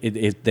boy,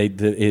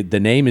 the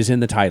name is in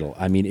the title.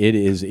 I mean, it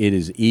is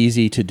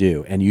easy to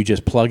do, and you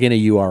just plug in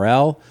a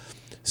URL.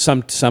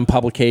 Some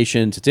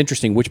publications, it's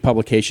interesting which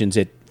publications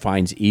it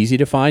finds easy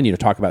to find.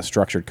 Talk about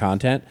structured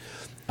content,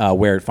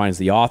 where it finds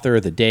the author,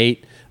 the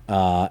date,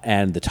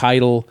 and the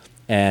title,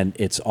 and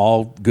it's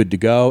all good to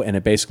go. And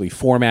it basically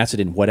formats it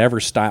in whatever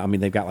style. I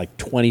mean, they've got like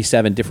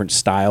 27 different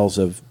styles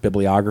of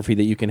bibliography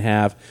that you can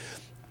have.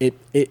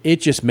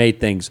 It just made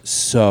things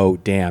so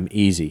damn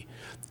easy,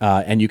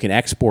 and you can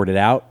export it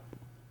out.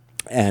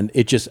 And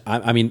it just,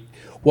 I mean,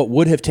 what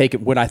I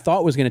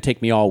thought was going to take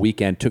me all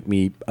weekend took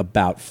me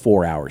about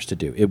 4 hours to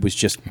do. It was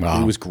just,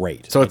 It was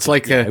great. So it's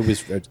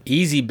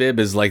EasyBib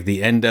is like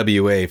the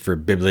NWA for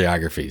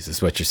bibliographies,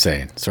 is what you're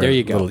saying. There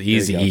you go. Little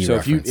easy E So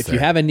reference if you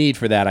have a need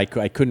for that, I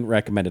couldn't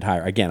recommend it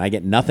higher. Again, I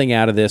get nothing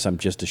out of this. I'm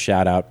just a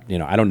shout out.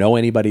 I don't know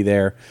anybody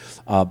there.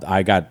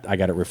 I got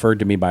it referred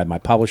to me by my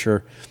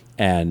publisher.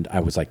 And I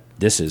was like,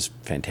 this is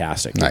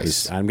fantastic.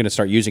 Nice. I'm going to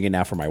start using it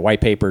now for my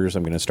white papers.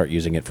 I'm going to start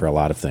using it for a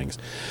lot of things.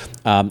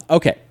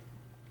 Okay.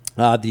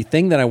 The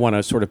thing that I want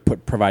to sort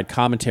of provide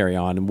commentary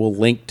on, and we'll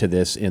link to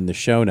this in the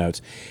show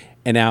notes.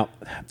 And now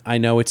I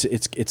know it's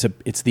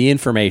the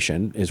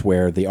information is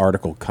where the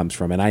article comes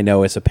from, and I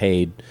know it's a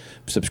paid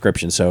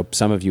subscription. So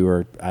some of you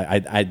are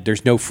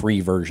there's no free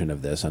version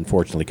of this,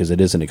 unfortunately, because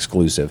it isn't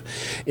exclusive.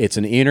 It's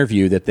an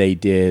interview that they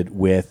did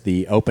with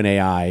the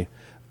OpenAI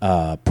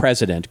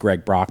president,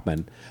 Greg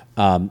Brockman,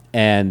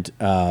 and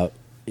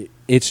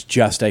it's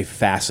just a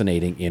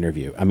fascinating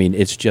interview. I mean,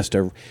 it's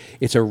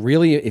a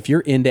really, if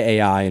you're into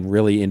AI and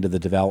really into the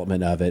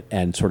development of it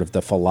and sort of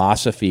the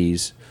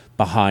philosophies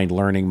behind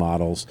learning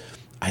models,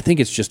 I think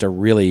it's just a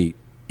really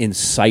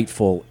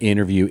insightful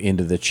interview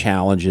into the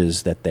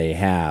challenges that they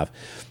have.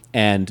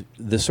 And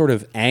the sort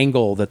of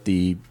angle that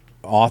the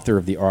author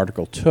of the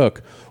article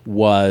took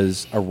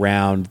was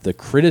around the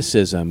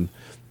criticism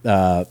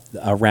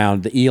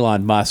around the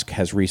Elon Musk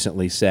has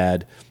recently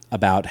said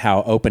about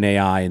how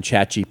OpenAI and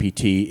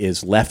ChatGPT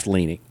is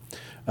left-leaning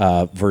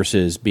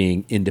versus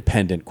being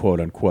independent, quote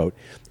unquote,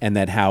 and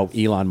that how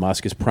Elon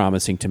Musk is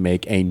promising to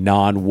make a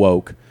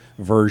non-woke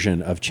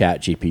version of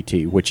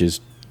ChatGPT, which is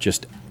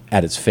just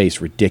at its face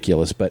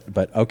ridiculous,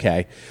 but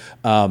okay.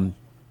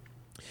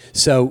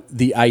 So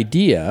the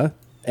idea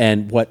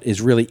and what is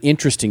really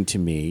interesting to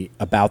me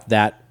about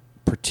that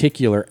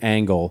particular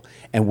angle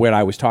and what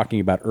I was talking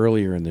about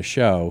earlier in the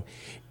show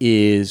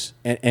is,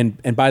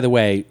 and by the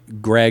way,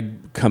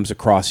 Greg comes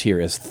across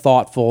here as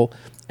thoughtful,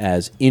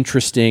 as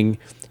interesting.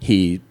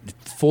 He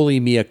fully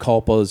mea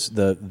culpas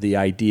the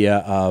idea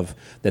of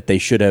that they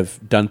should have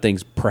done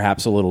things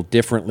perhaps a little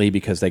differently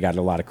because they got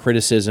a lot of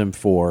criticism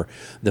for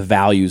the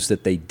values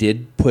that they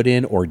did put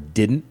in or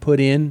didn't put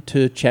in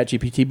to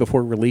ChatGPT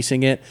before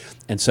releasing it.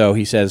 And so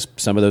he says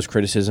some of those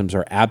criticisms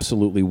are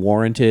absolutely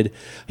warranted.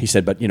 He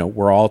said, but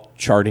we're all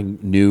charting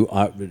new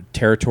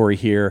territory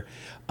here.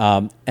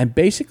 And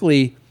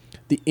basically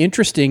the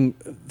interesting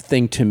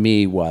thing to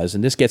me was,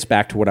 and this gets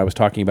back to what I was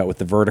talking about with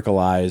the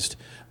verticalized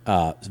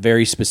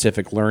very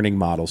specific learning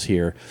models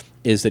here,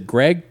 is that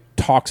Greg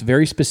talks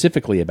very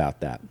specifically about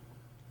that.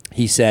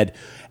 He said,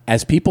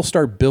 as people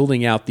start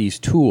building out these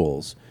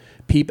tools,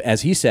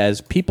 as he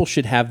says, people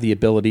should have the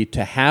ability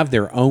to have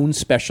their own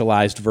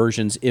specialized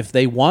versions if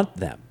they want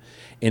them.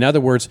 In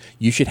other words,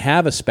 you should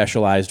have a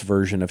specialized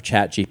version of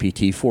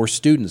ChatGPT for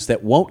students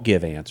that won't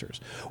give answers.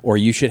 Or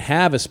you should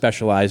have a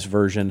specialized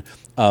version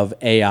of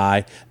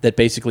AI that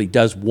basically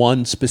does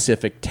one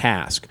specific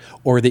task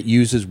or that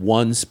uses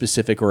one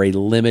specific or a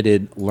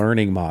limited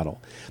learning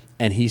model.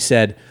 And he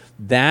said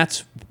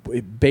that's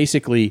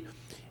basically,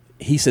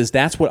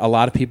 that's what a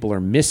lot of people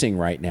are missing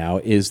right now,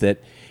 is that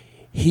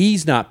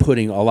he's not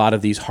putting a lot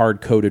of these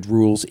hard-coded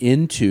rules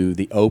into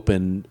the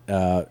open,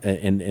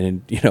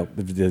 and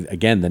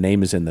again, the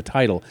name is in the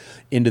title,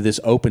 into this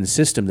open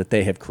system that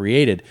they have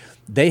created.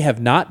 They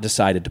have not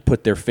decided to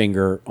put their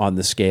finger on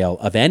the scale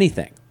of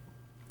anything.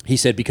 He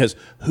said, because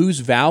whose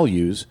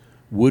values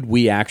would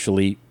we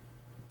actually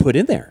put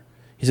in there?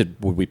 He said,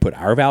 would we put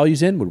our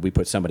values in? Would we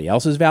put somebody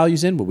else's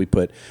values in? Would we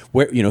put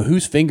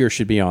whose finger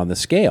should be on the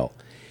scale?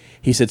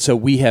 He said, so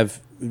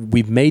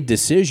we've made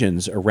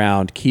decisions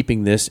around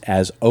keeping this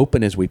as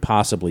open as we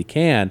possibly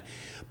can.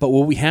 But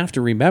what we have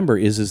to remember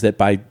is that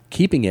by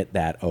keeping it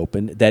that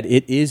open, that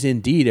it is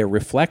indeed a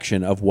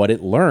reflection of what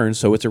it learns.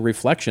 So it's a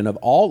reflection of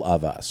all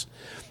of us.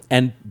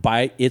 And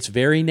by its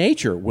very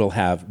nature, will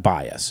have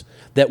bias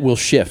that will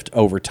shift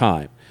over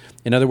time.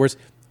 In other words,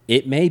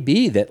 it may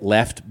be that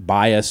left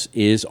bias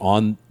is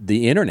on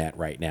the internet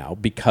right now.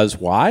 Because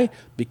why?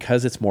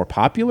 Because it's more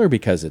popular,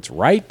 because it's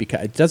right,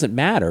 because it doesn't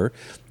matter.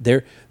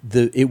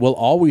 It will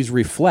always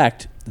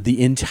reflect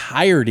the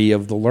entirety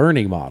of the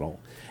learning model.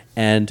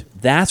 And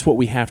that's what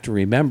we have to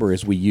remember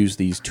as we use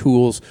these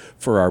tools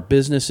for our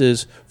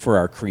businesses, for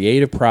our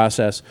creative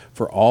process,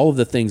 for all of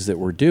the things that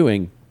we're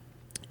doing,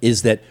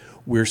 is that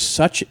we're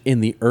such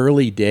in the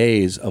early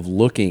days of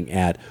looking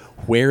at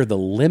where the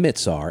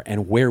limits are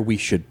and where we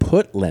should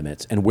put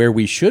limits and where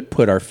we should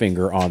put our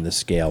finger on the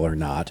scale or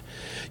not.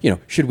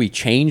 Should we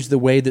change the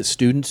way that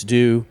students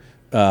do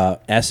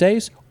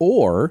essays,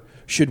 or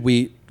should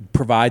we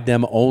provide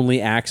them only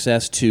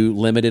access to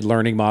limited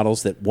learning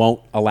models that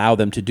won't allow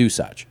them to do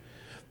such?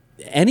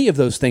 Any of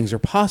those things are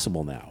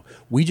possible now.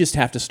 We just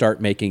have to start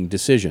making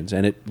decisions.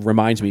 And it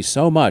reminds me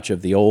so much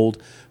of the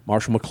old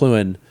Marshall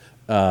McLuhan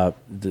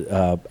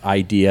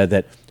idea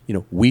that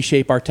we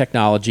shape our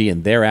technology,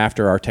 and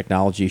thereafter our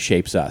technology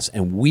shapes us.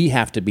 And we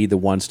have to be the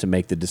ones to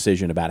make the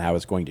decision about how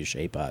it's going to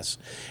shape us.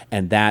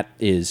 And that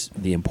is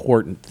the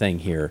important thing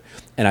here.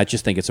 And I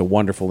just think it's a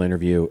wonderful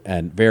interview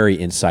and very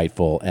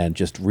insightful and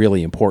just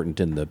really important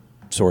in the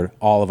sort of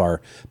all of our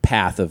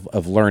path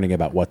of learning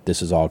about what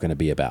this is all going to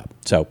be about.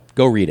 So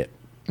go read it.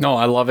 No,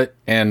 I love it.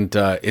 And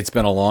it's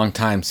been a long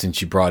time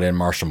since you brought in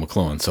Marshall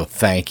McLuhan. So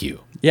thank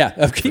you. Yeah,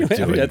 okay.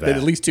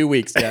 At least 2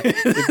 weeks. Yeah,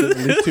 at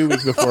least 2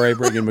 weeks before I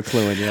bring in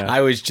McLuhan. Yeah,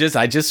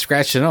 I just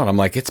scratched it out. I'm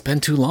like, it's been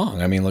too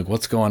long. I mean, like,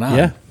 what's going on?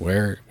 Yeah,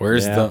 where's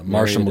the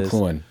Marshall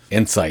McLuhan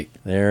insight?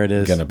 There it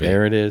is. Gonna be.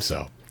 There it is.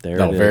 So there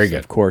it is. Very good.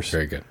 Of course,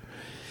 very good.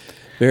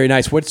 Very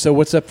nice. What's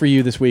up for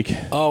you this week?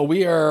 Oh,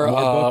 we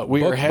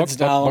are heads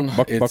down.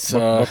 It's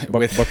No.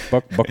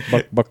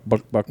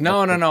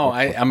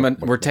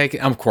 We're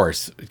taking. Of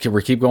course,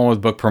 we keep going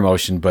with book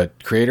promotion,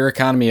 but Creator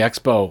Economy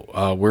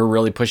Expo. We're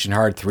really pushing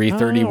hard.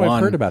 3/31. Oh,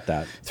 I've heard about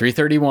that.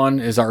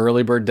 3/31 is our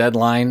early bird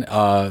deadline.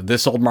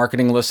 This Old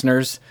Marketing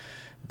listeners,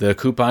 the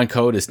coupon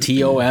code is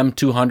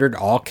TOM200,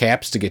 all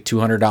caps, to get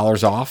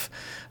 $200 off.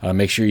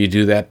 Make sure you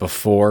do that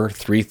before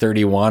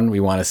 3/31. We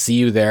want to see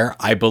you there.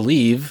 I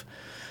believe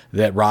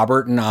that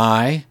Robert and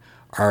I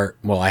are,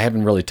 I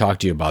haven't really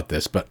talked to you about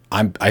this, but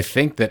I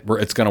think that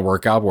it's going to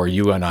work out where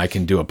you and I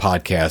can do a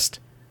podcast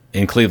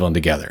in Cleveland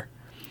together.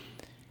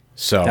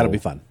 So that'll be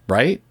fun,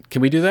 right?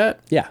 Can we do that?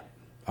 Yeah,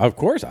 of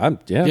course.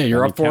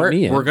 You're up for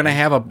it. We're going to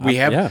have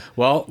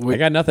I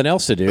got nothing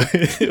else to do.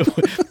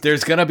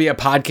 There's going to be a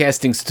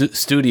podcasting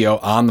studio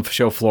on the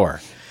show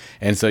floor.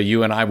 And so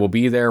you and I will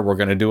be there. We're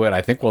going to do it.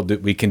 I think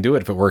we can do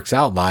it if it works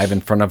out live in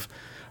front of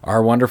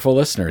our wonderful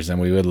listeners. And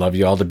we would love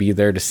you all to be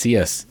there to see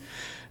us.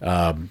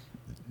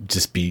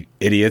 Just be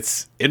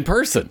idiots in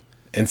person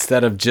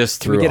instead of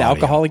just through Can we get audio.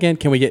 alcohol again?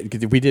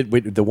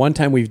 The one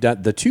time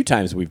the 2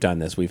 times we've done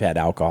this, we've had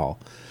alcohol.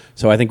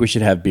 So I think we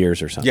should have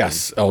beers or something.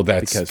 Yes. Oh,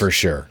 that's for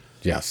sure.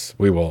 Yes,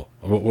 we will.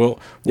 We're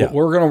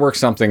going to work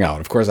something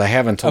out. Of course, I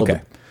haven't told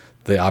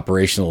the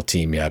operational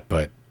team yet,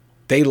 but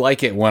they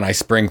like it when I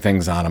spring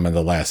things on them in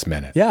the last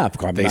minute. Yeah, of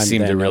course. They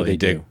seem to really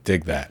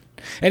dig that.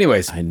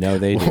 Anyways, I know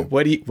they do.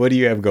 What do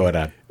you have going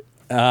on?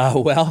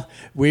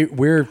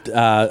 We're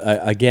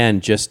again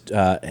just.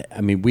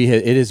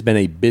 It has been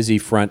a busy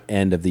front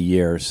end of the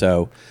year.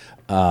 So,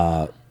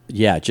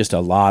 just a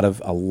lot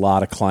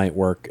of client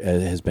work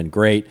has been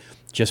great.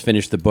 Just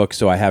finished the book,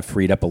 so I have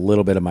freed up a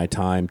little bit of my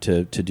time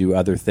to do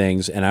other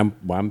things, and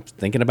I'm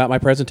thinking about my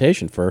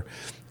presentation for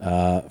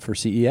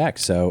CEX.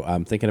 So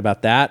I'm thinking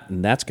about that,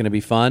 and that's going to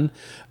be fun.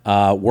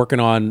 Working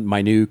on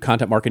my new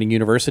Content Marketing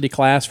University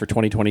class for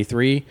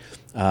 2023.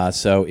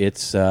 So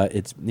it's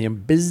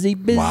busy.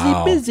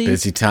 Wow,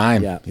 busy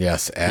time. Yeah.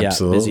 Yes,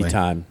 absolutely. Yeah, busy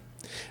time.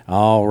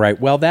 All right.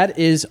 Well, that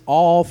is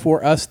all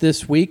for us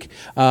this week.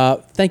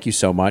 Thank you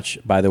so much,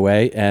 by the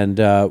way. And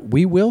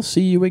we will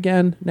see you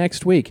again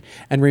next week.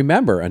 And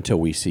remember, until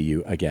we see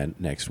you again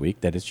next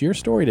week, that it's your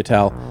story to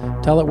tell.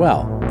 Tell it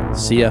well.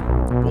 See ya.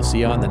 We'll see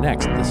you on the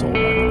next This Old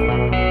Marketing.